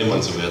besserer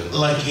Ehemann zu werden,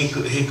 Like he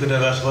could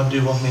have asked, what do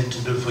you want me to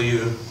do for you?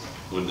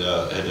 und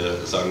er hätte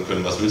sagen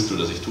können, was willst du,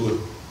 dass ich tue?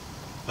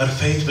 But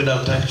faith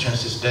without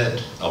actions is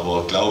dead.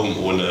 Aber Glauben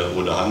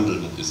ohne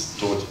Handeln ist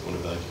tot, ohne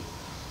Werke.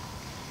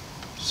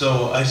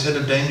 So I said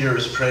a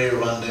dangerous prayer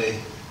one day.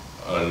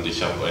 Und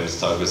ich habe eines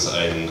Tages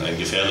ein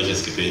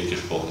gefährliches Gebet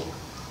gesprochen.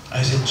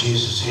 I said,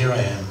 Jesus, here I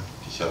am.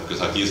 Ich habe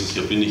gesagt, Jesus,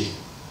 hier bin ich,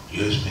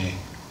 Use me.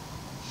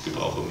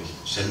 gebrauche mich,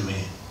 Send me.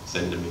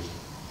 sende mich.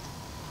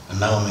 And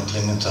now I'm in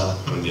Klingenthal.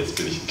 Und jetzt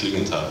bin ich in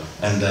Klingenthal.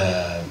 And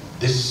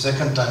This is the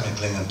second time in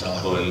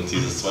Klingenthal. Und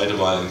dieses zweite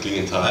Mal in I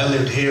Klingenthal.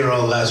 lived here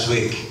all last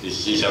week,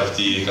 Ich habe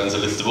die ganze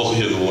letzte Woche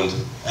hier gewohnt.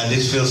 and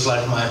this feels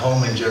like my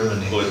home in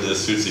Germany. Und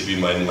es fühlt sich wie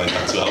mein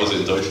Zuhause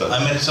in Deutschland.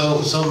 I met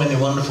so many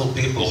wonderful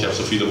people, Ich habe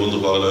so viele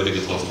wunderbare Leute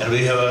getroffen. and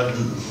we have a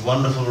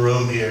wonderful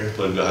room here,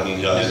 Und wir hatten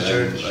hier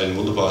ein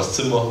wunderbares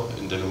Zimmer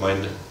in der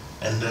Gemeinde.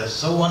 and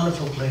so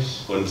wonderful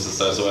place. Und es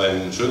ist also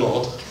ein schöner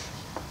Ort.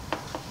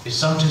 It's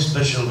something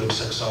special with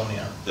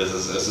Saxonia, Es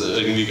ist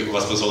irgendwie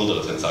was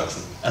Besonderes in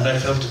Sachsen. and I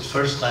felt it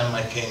first time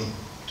I came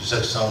to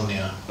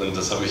Saxonia. Und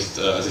das habe ich,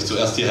 als ich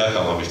zuerst hierher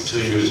kam, habe ich das 2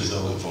 gefühlt, years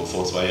ago.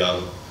 vor 2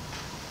 Jahren.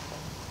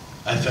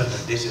 I felt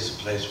that this is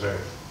a place where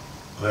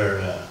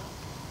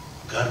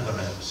God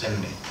gonna send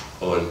me.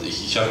 Und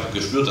ich habe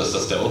gespürt, dass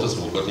das der Ort ist,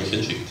 wo Gott mich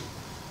hinschickt.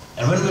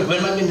 And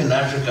when I've been in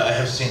Africa, I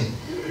have seen.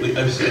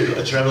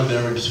 I traveled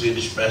there with the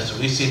Swedish pastor.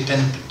 We see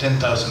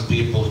 10,000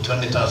 people,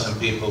 20,000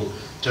 people,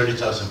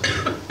 30,000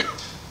 people.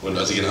 Und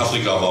als ich in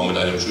Afrika war mit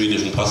einem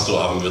schwedischen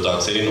Pastor, haben wir da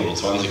 10 oder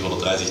 20 oder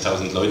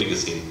 30.000 Leute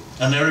gesehen.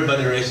 And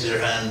everybody raised their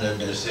hand and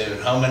they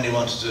said, "How many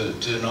wants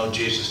to know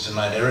Jesus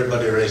tonight?"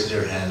 Everybody raised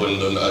their hand.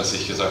 Und als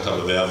ich gesagt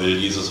habe, wer will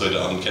Jesus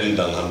heute Abend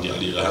kennenlernen, haben die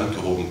alle ihre Hand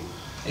gehoben.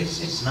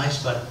 It's nice,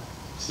 but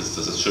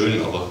Das ist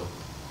schön, aber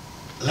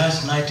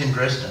last night in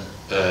Dresden,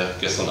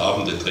 gestern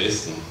Abend in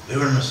Dresden we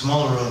were in a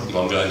small room,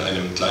 waren wir in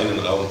einem kleinen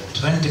Raum,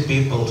 20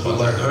 people who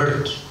were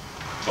hurt.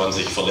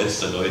 20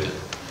 verletzte Leute.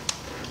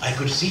 I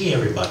could see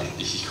everybody.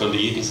 Ich konnte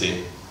jeden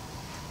sehen.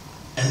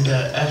 And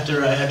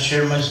after I had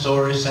shared my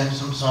story, sang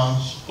some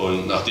songs,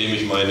 Und nachdem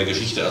ich meine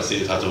Geschichte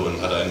erzählt hatte und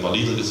hatte ein paar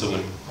Lieder gesungen,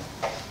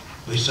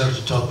 we started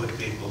to talk with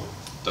people.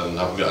 dann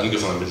haben wir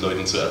angefangen mit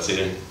Leuten zu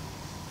erzählen.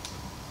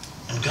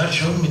 And God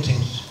showed me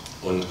things.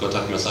 Und Gott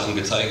hat mir Sachen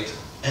gezeigt.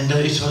 And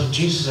it was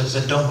Jesus that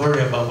said, "Don't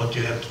worry about what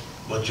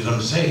you're going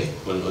to say.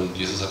 Und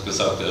Jesus hat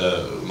gesagt,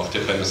 mach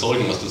dir keine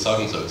Sorgen, was du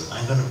sagen sollst.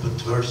 I'm going to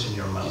put words in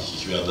your mouth."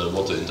 Ich werde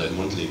Worte in deinen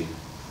Mund legen.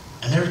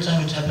 And every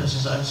time it happens,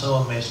 I'm so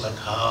amazed, like,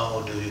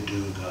 how do you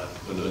do, God?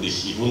 Und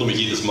ich wundere mich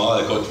jedes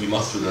Mal, Gott, wie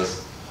machst du das?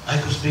 I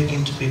could speak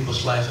into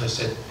people's life. I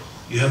said,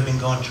 "You have been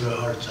going through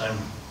a hard time."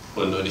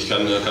 Und ich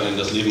kann in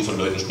das Leben von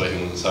Leuten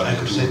sprechen und sagen,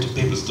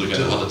 du bist durch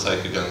eine harte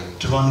Zeit gegangen.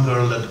 To one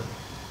girl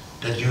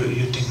that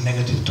you think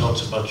negative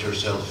thoughts about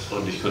yourself.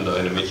 Und ich könnte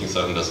einem Mädchen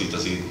sagen, dass sie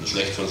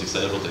schlecht von sich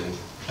selber denkt.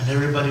 And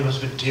everybody was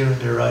with tears in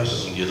their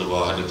eyes. Und jeder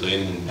hatte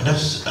Tränen. And that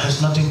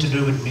has nothing to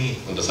do with me.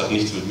 Und das hat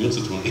nichts mit mir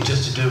zu tun. It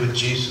has to do with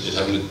Jesus.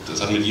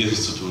 Das hat mit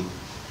Jesus zu tun.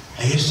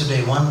 And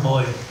yesterday, one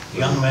boy,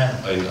 young man,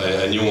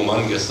 Ein junger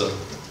Mann gestern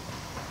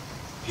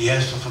he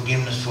asked for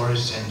forgiveness for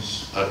his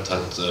sins hat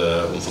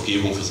um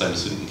Vergebung für seine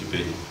Sünden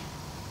gebeten.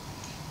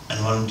 and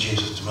wanted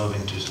Jesus to move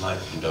into his life.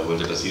 Und er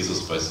wollte, dass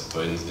Jesus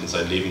in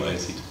sein Leben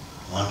einzieht.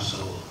 One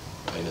soul.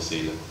 Eine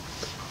Seele.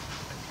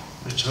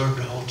 It's worth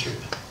the whole trip.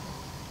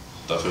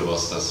 Dafür war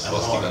es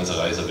die ganze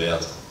Reise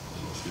wert.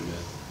 Noch viel mehr.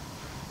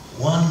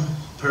 One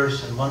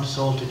person, one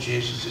soul to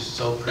Jesus is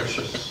so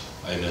precious.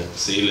 Eine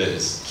Seele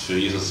ist für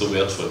Jesus so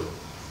wertvoll.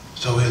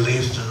 So he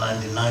leaves the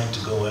 99 to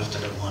go after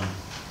that one.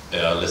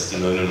 Er lässt die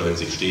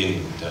 99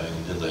 stehen, um der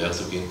einen hinterher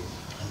zu gehen.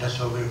 And that's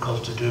what we're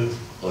called to do,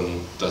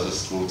 Und das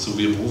ist, wozu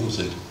wir berufen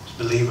sind. as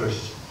believers,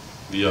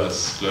 Wir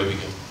als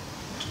Gläubige.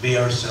 to be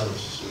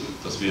ourselves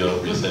Dass wir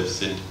selbst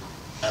sind.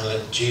 and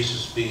let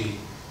Jesus be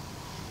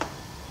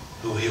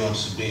who he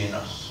wants to be in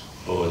us.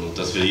 Und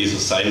dass wir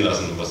Jesus sein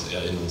lassen, was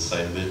er in uns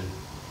sein will.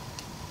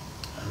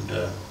 And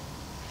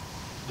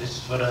this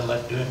is what I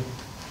like doing.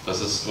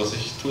 Das ist, was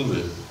ich tun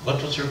will.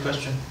 What was your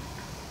question?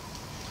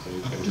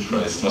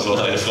 Was war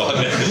deine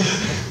Frage?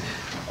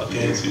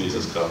 Okay. Wie zu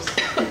Jesus kamst.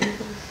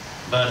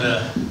 But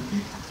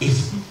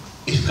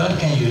if God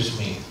can use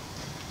me,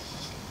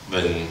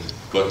 Wenn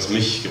Gott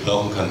mich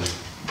gebrauchen kann,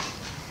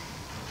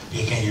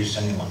 he can use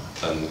anyone.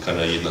 dann kann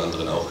er jeden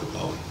anderen auch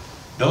gebrauchen.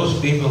 Those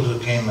people who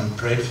came and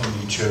prayed for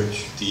me in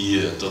church,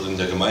 Die dort in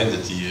der Gemeinde,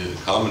 die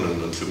kamen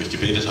und für mich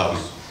gebetet haben,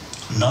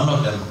 none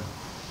of them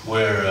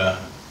were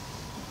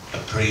a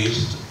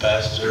priest, a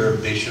pastor, a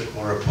bishop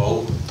or a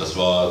pope. das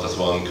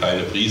waren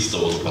keine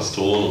Priester oder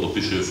Pastoren oder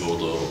Bischöfe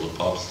oder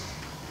Papst.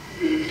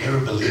 They were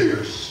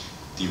believers,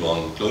 Die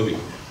waren Gläubige,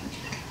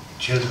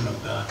 children of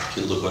God.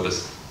 Kinder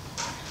Gottes.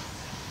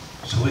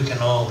 So we can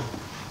all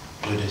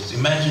do this.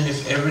 Imagine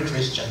if every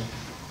Christian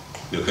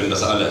Wir können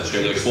das alle.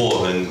 Stellt euch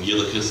vor, wenn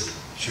jeder Christ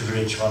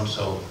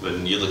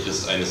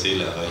eine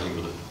Seele erreichen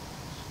würde.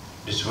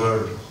 This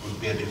world would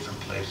be a different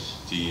place.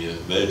 Die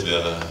Welt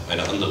wäre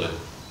eine andere.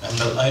 And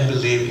I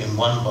believe in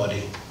one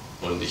body,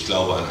 Und ich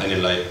glaube an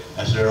einen Leib,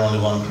 as there only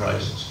one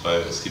Christ.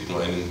 weil es gibt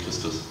nur einen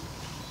Christus.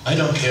 I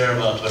don't care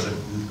about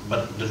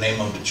the name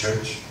of the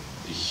church.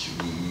 Ich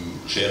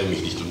schere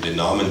mich nicht um den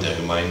Namen der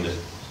Gemeinde.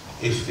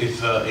 If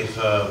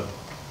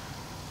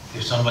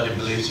somebody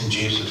believes in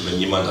Jesus, Wenn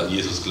jemand an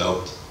Jesus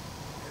glaubt,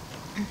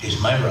 he's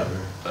my brother.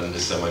 dann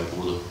ist er mein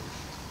Bruder.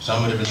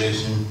 Somebody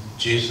believes in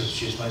Jesus,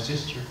 she's my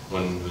sister.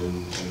 Und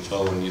wenn eine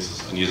Frau an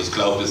Jesus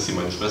glaubt, ist sie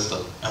meine Schwester.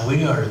 And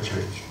we are the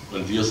church.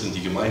 Und wir sind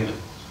die Gemeinde.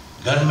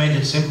 God made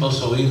it simple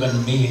so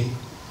even me,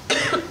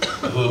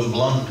 who am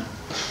blonde,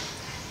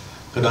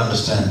 could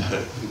understand.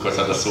 Gott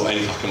hat das so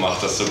einfach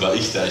gemacht, dass sogar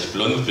ich, der ich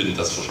blond bin,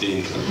 das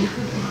verstehen kann.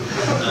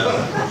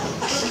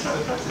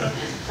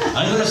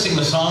 I'm going to sing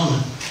a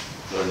song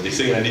Und ich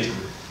singe ein Lied,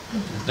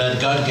 that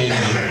God gave me.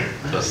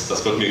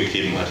 das Gott mir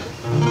gegeben hat.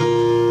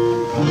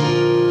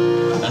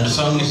 And the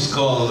song is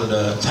called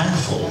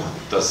Thankful,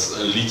 Das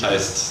Lied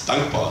heißt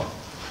Dankbar,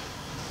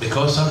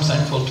 because I'm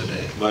thankful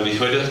today. weil ich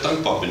heute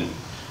dankbar bin.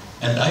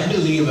 And I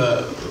believe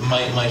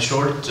my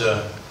short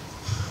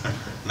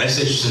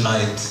message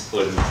tonight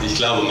Und ich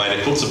glaube,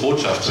 meine kurze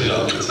Botschaft heute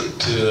Abend,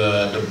 to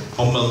the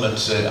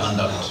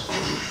Pommelmütze-Andacht,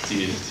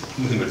 die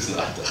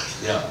Mützenandacht,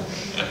 yeah,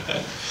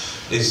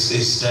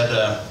 is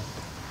that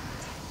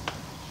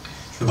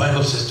the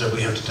Bible says that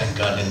we have to thank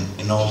God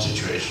in all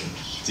situations.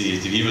 Die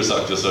Bibel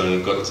sagt, wir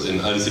sollen Gott in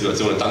allen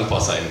Situationen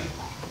dankbar sein.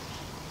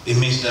 It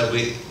means that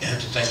we have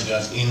to thank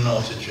God in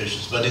all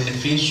situations. But in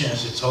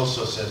Ephesians it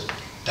also says,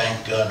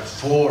 thank God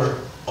for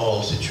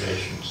all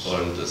situations.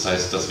 Und das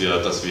heißt, dass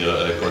wir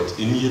Gott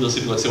in jeder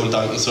Situation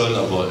danken sollen,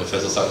 aber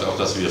Epheser sagt auch,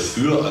 dass wir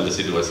für alle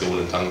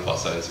Situationen dankbar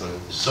sein sollen.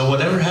 So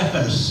whatever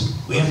happens,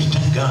 we have to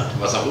thank God.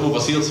 Was auch immer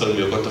passiert, sollen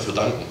wir Gott dafür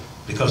danken.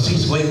 Because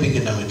He's way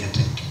bigger than we can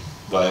think.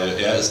 Weil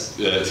er ist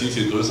viel,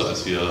 viel größer,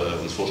 als wir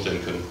uns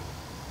vorstellen können.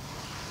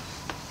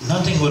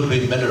 Nothing would be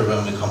better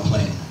when we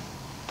complain.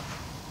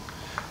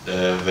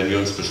 Wenn wir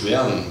uns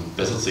beschweren,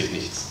 bessert sich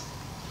nichts.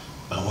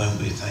 But when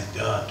we thank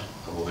God.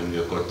 Aber wenn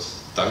wir Gott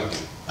danken.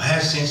 I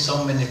have seen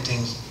so many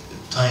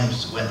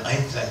times when I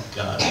thank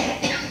God.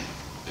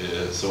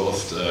 So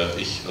oft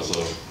ich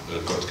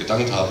Gott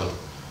gedankt habe.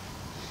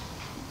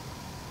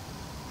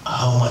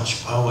 How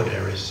much power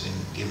there is in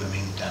giving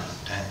Him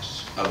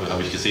thanks. Aber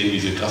habe ich gesehen, wie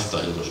viel Kraft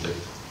dahinter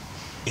steckt.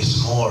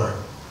 It's more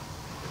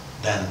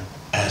than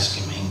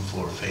asking Him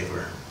for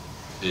favor.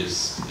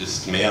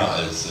 Ist mehr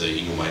als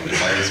ihn um einen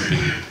Gefallen zu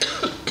bitten.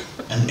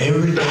 And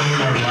every day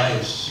in our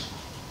lives,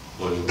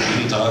 Und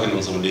jeden Tag in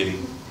unserem Leben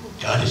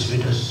God is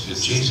with us.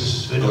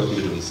 Jesus is with Gott us.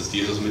 mit uns, ist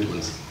Jesus mit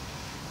uns.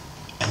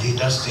 And He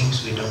does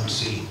things we don't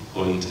see.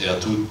 Und er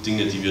tut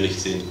Dinge, die wir nicht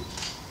sehen.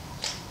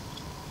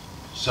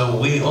 So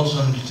we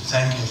also need to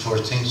thank Him for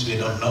things we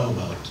don't know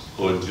about.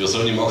 Und wir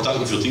sollen ihm auch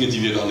danken für Dinge,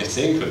 die wir gar nicht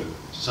sehen können.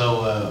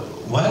 So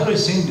while we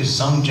sing this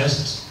song,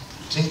 just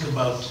think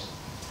about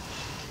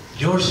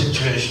your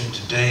situation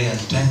today and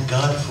thank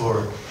God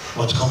for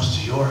what comes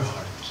to your heart.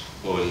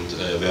 Und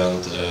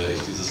während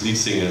ich dieses Lied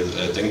singe,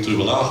 denkt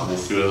drüber nach,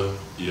 wofür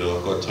ihr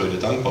Gott heute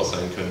dankbar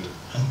sein könnt.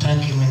 And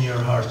thank Him in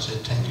your heart. Say,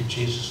 thank you,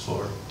 Jesus,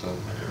 for.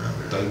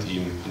 Dankt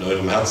ihm in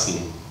eurem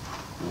Herzen,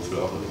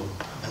 wofür auch immer.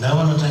 And I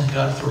want to thank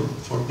God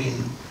for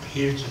being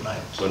here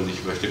tonight. Und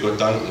ich möchte Gott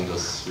danken,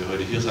 dass wir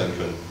heute hier sein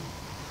können.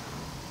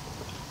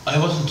 I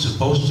wasn't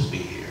supposed to be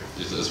here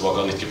Es war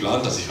gar nicht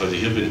geplant, dass ich heute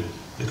hier bin.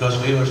 because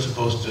we were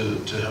supposed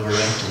to have a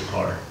rental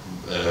car.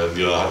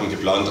 Wir hatten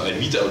geplant, ein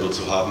Mietauto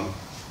zu haben.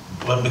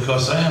 But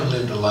because I have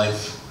lived a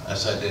life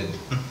as I did,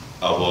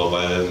 Aber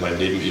weil mein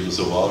Leben eben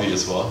so war, wie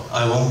es war,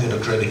 I won't get a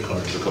credit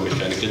card. bekomme ich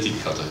keine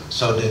Kreditkarte.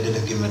 So they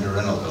didn't give me the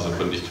rental Also car.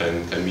 konnte ich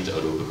kein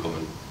Mietauto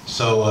bekommen.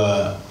 So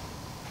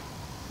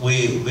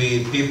we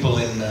people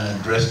in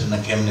Dresden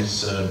and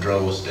Chemnitz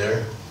drove us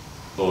there.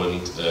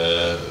 Und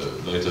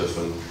Leute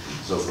von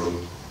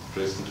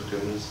Dresden to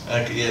Chemnitz.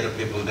 Yeah, the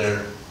people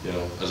there. Ja,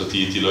 also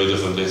die Leute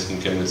von Dresden,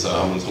 Chemnitz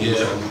haben uns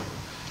rumgefahren.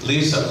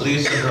 Lisa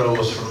drove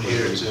us from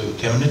here to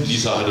Chemnitz.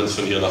 Lisa hat uns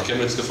von hier nach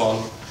Chemnitz gefahren.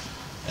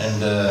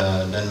 And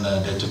then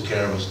they took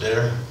care of us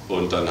there.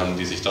 Und dann haben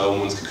die sich da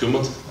um uns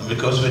gekümmert. And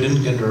because we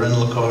didn't get the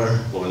rental car,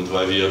 Und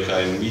weil wir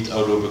kein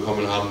Mietauto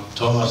bekommen haben,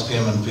 Thomas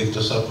came and picked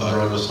us up and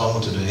brought us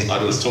home today.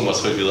 hat uns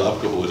Thomas heute wieder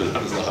abgeholt und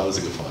hat uns nach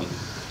Hause gefahren.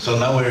 So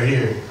now we're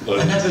here. Und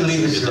And I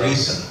believe it's sind the wir da.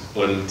 reason.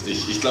 Und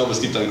ich glaube,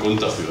 es gibt einen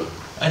Grund dafür.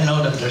 I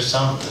know that there's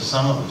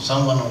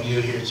someone of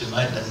you here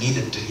tonight that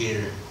needed to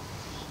hear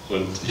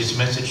Und this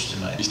message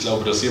tonight. ich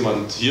glaube, dass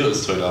jemand hier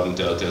ist heute Abend,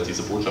 der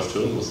diese Botschaft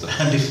hören musste.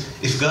 And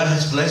if God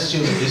has blessed you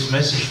with this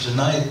message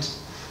tonight,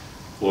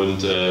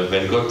 Und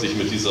wenn Gott dich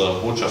mit dieser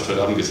Botschaft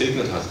heute Abend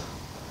gesegnet hat,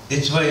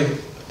 it's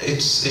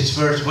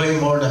worth way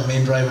more than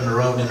me driving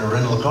around in a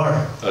rental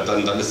car.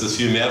 dann ist es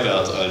viel mehr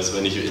wert, als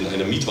wenn ich in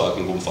einem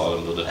Mietwagen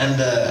rumfahren würde. And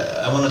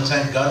I want to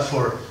thank God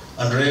for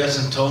Andreas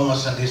and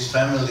Thomas and his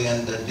family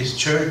and this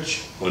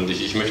church. Und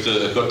ich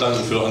möchte Gott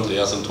danken für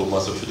Andreas und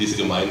Thomas und für diese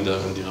Gemeinde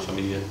und ihre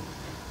Familie.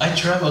 I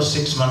travel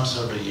 6 months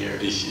of the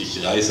year. Ich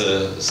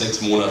reise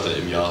 6 Monate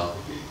im Jahr.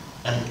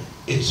 And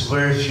it's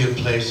very few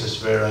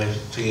places where I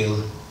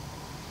feel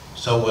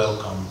so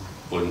welcome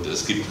Und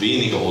es gibt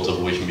wenige Orte,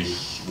 wo ich mich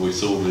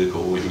so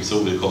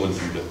willkommen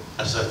fühle,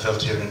 as I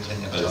felt here in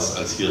Klingenthal.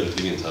 als hier in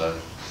Klingenthal.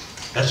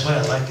 That's why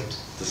I like it.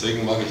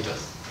 Deswegen mag ich das.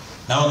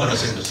 Now I'm going to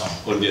sing the song.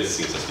 Und jetzt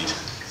singt das Lied.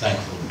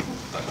 Thankful.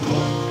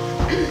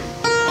 Danke.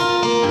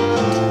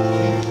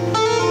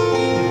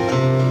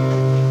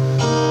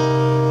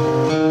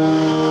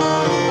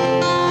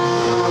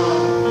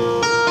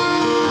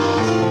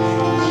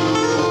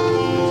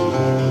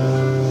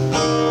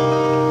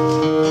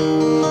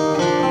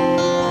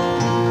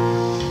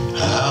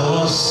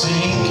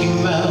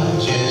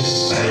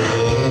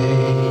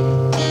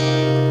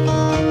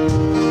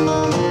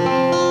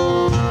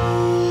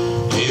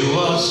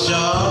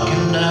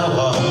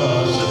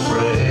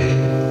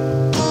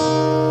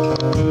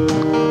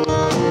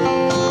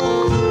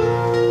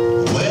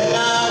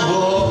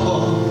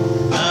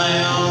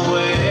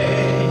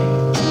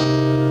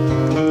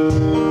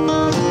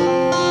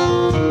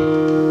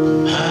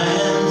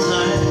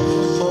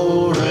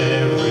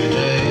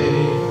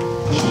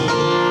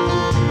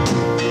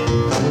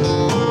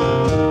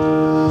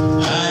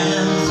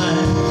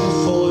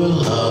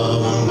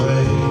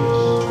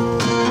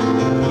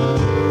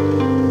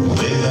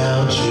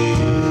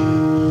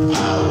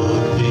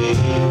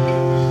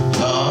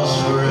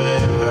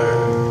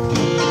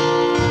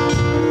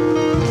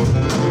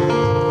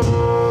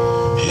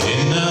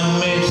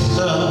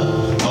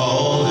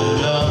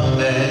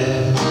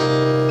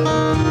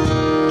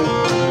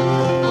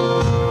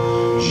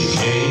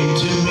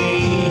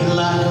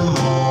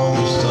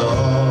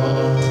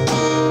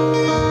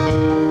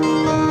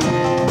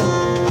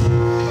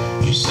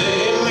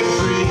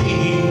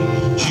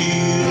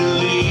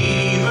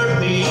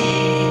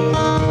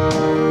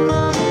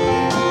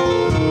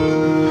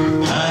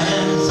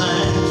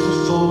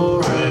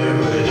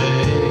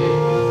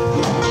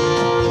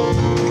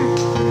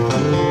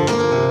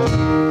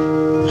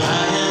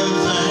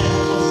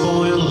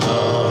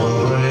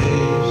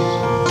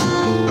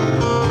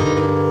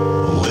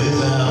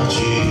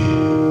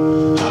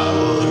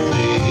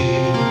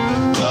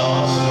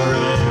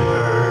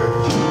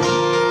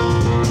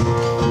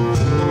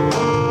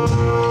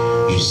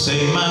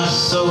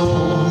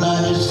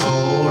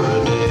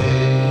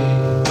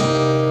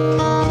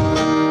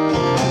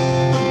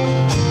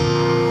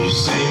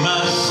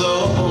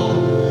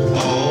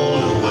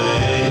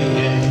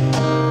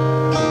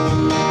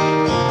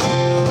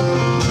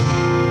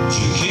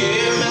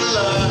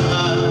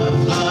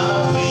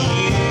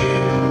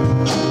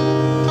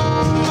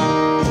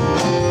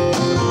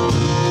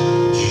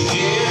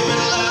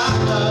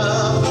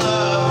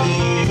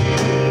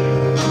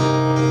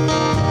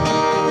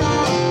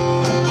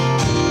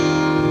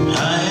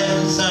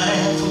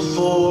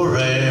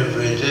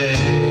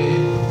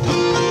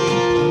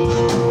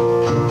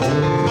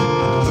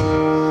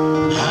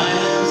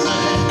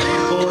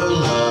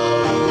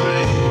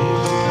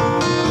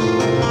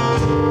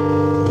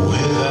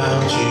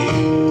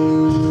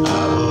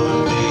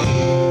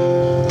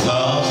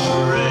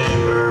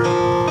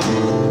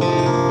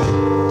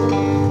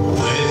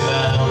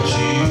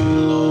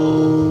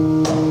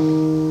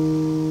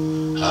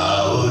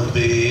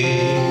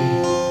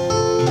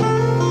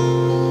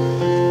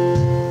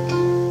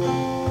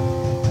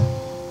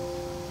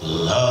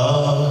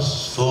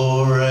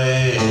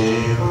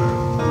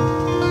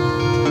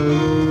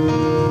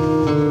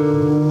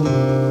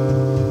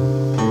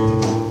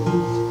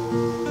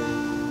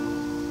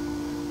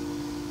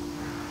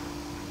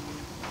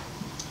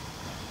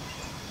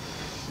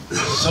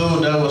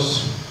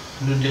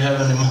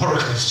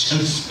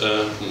 questions.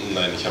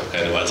 Nein, ich habe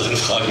keine weiteren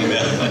Fragen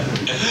mehr.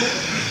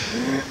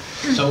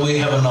 So we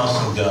have an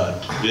awesome God.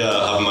 Wir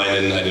haben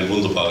einen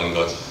wunderbaren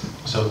Gott.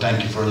 So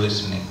thank you for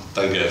listening.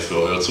 Danke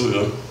für euer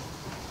Zuhören.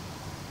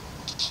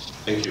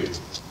 Thank you.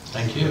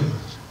 Thank you.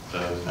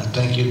 And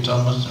thank you,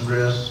 Thomas,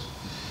 Andreas,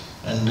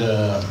 and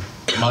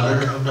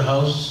mother of the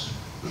house,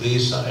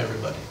 Lisa,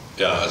 everybody.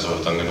 Ja, also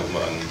danke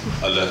nochmal an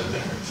alle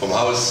vom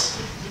Haus,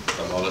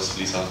 an alles,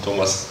 Lisa,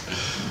 Thomas,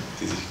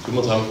 die sich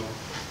gekümmert haben.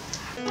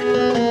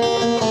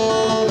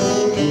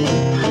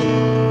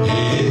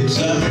 It's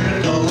a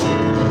miracle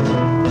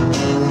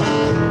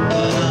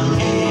that I'm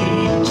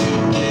here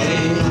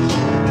today.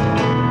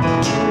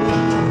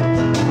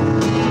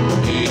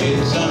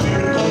 It's a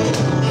miracle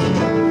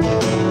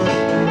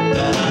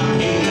that I'm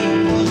here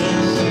to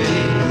say.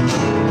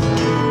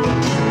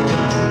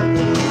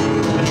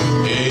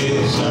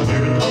 It's a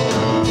miracle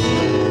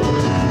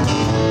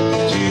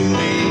too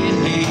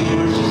many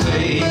to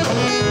say.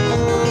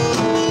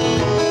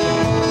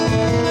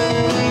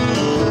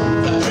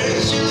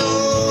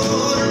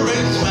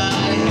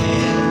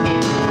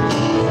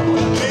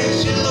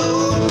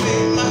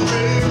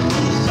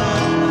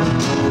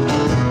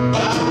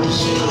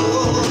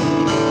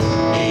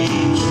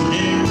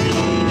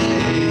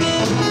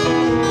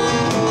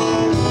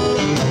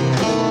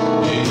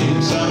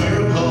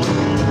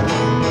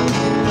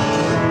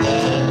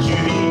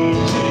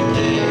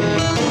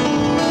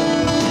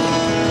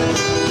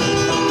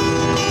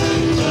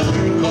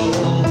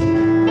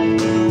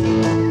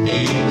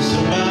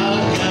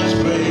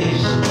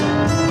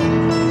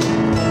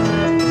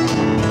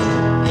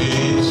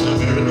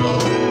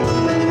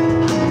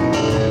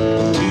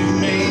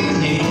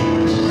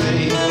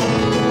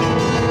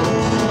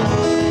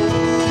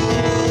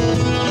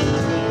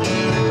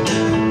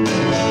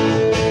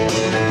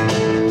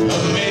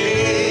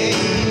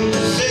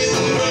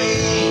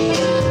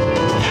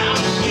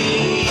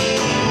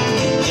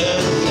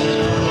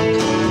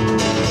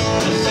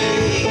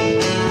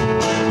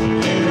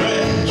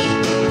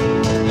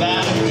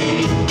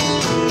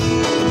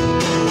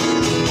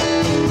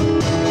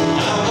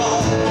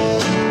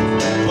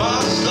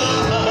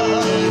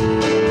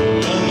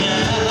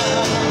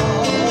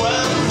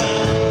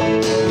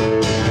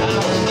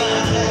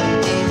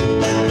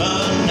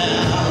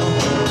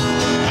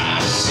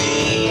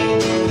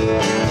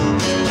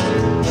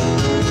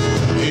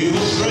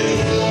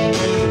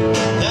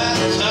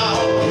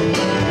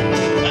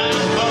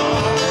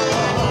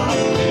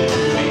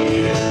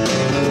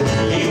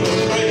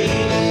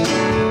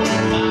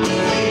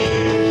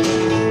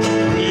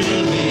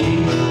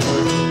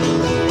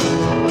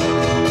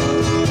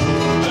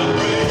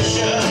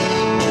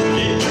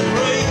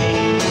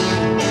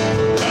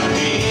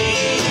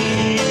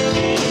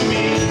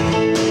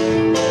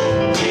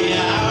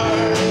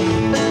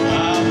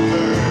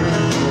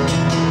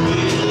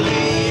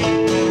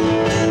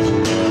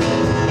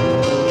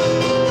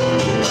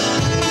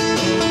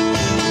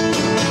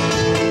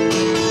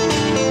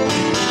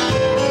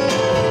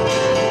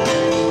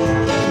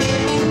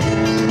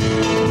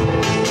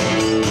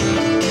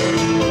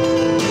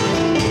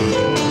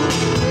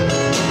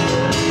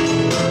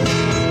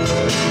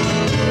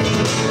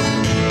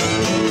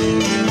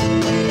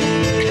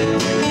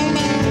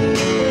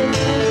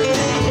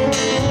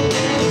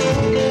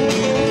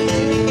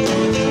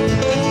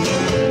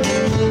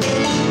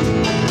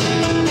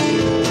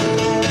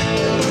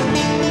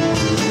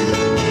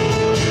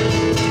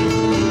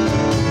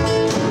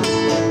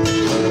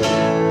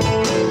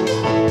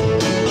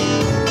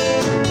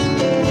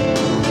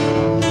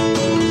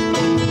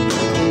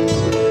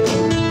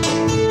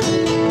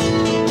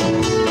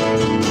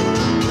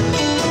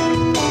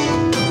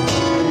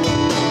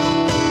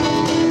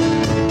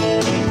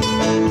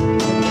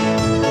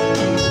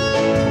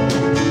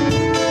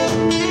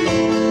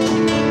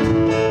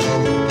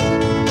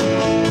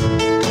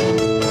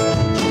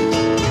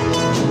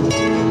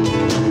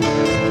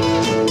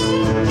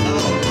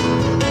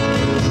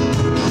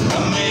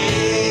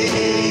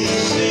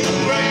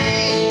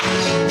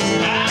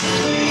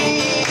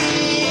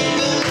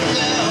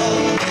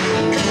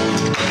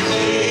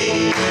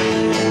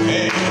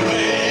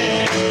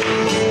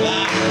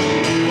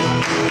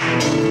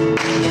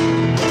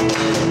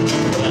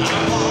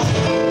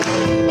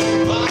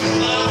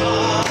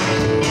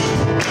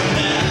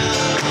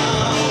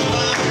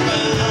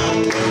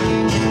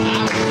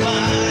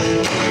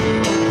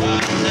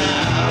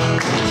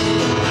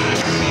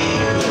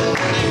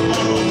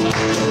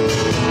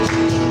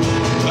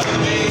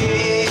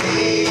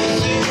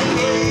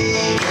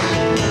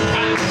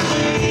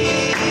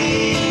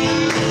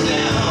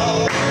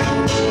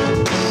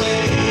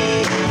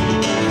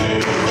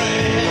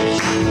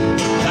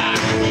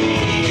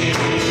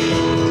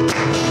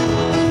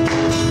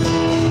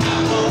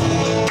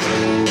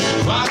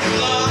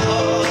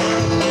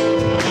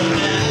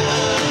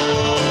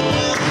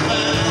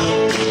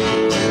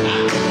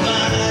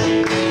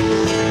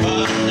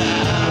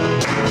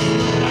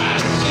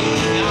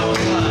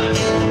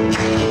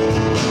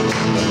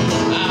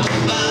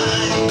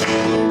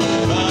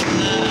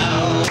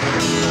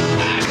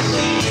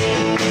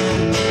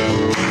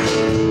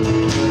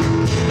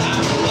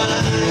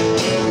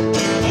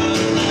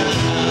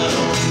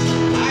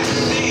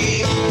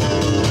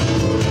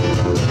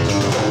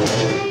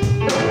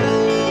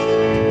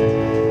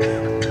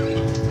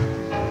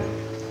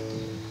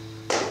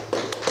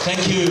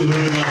 Thank you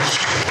very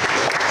much.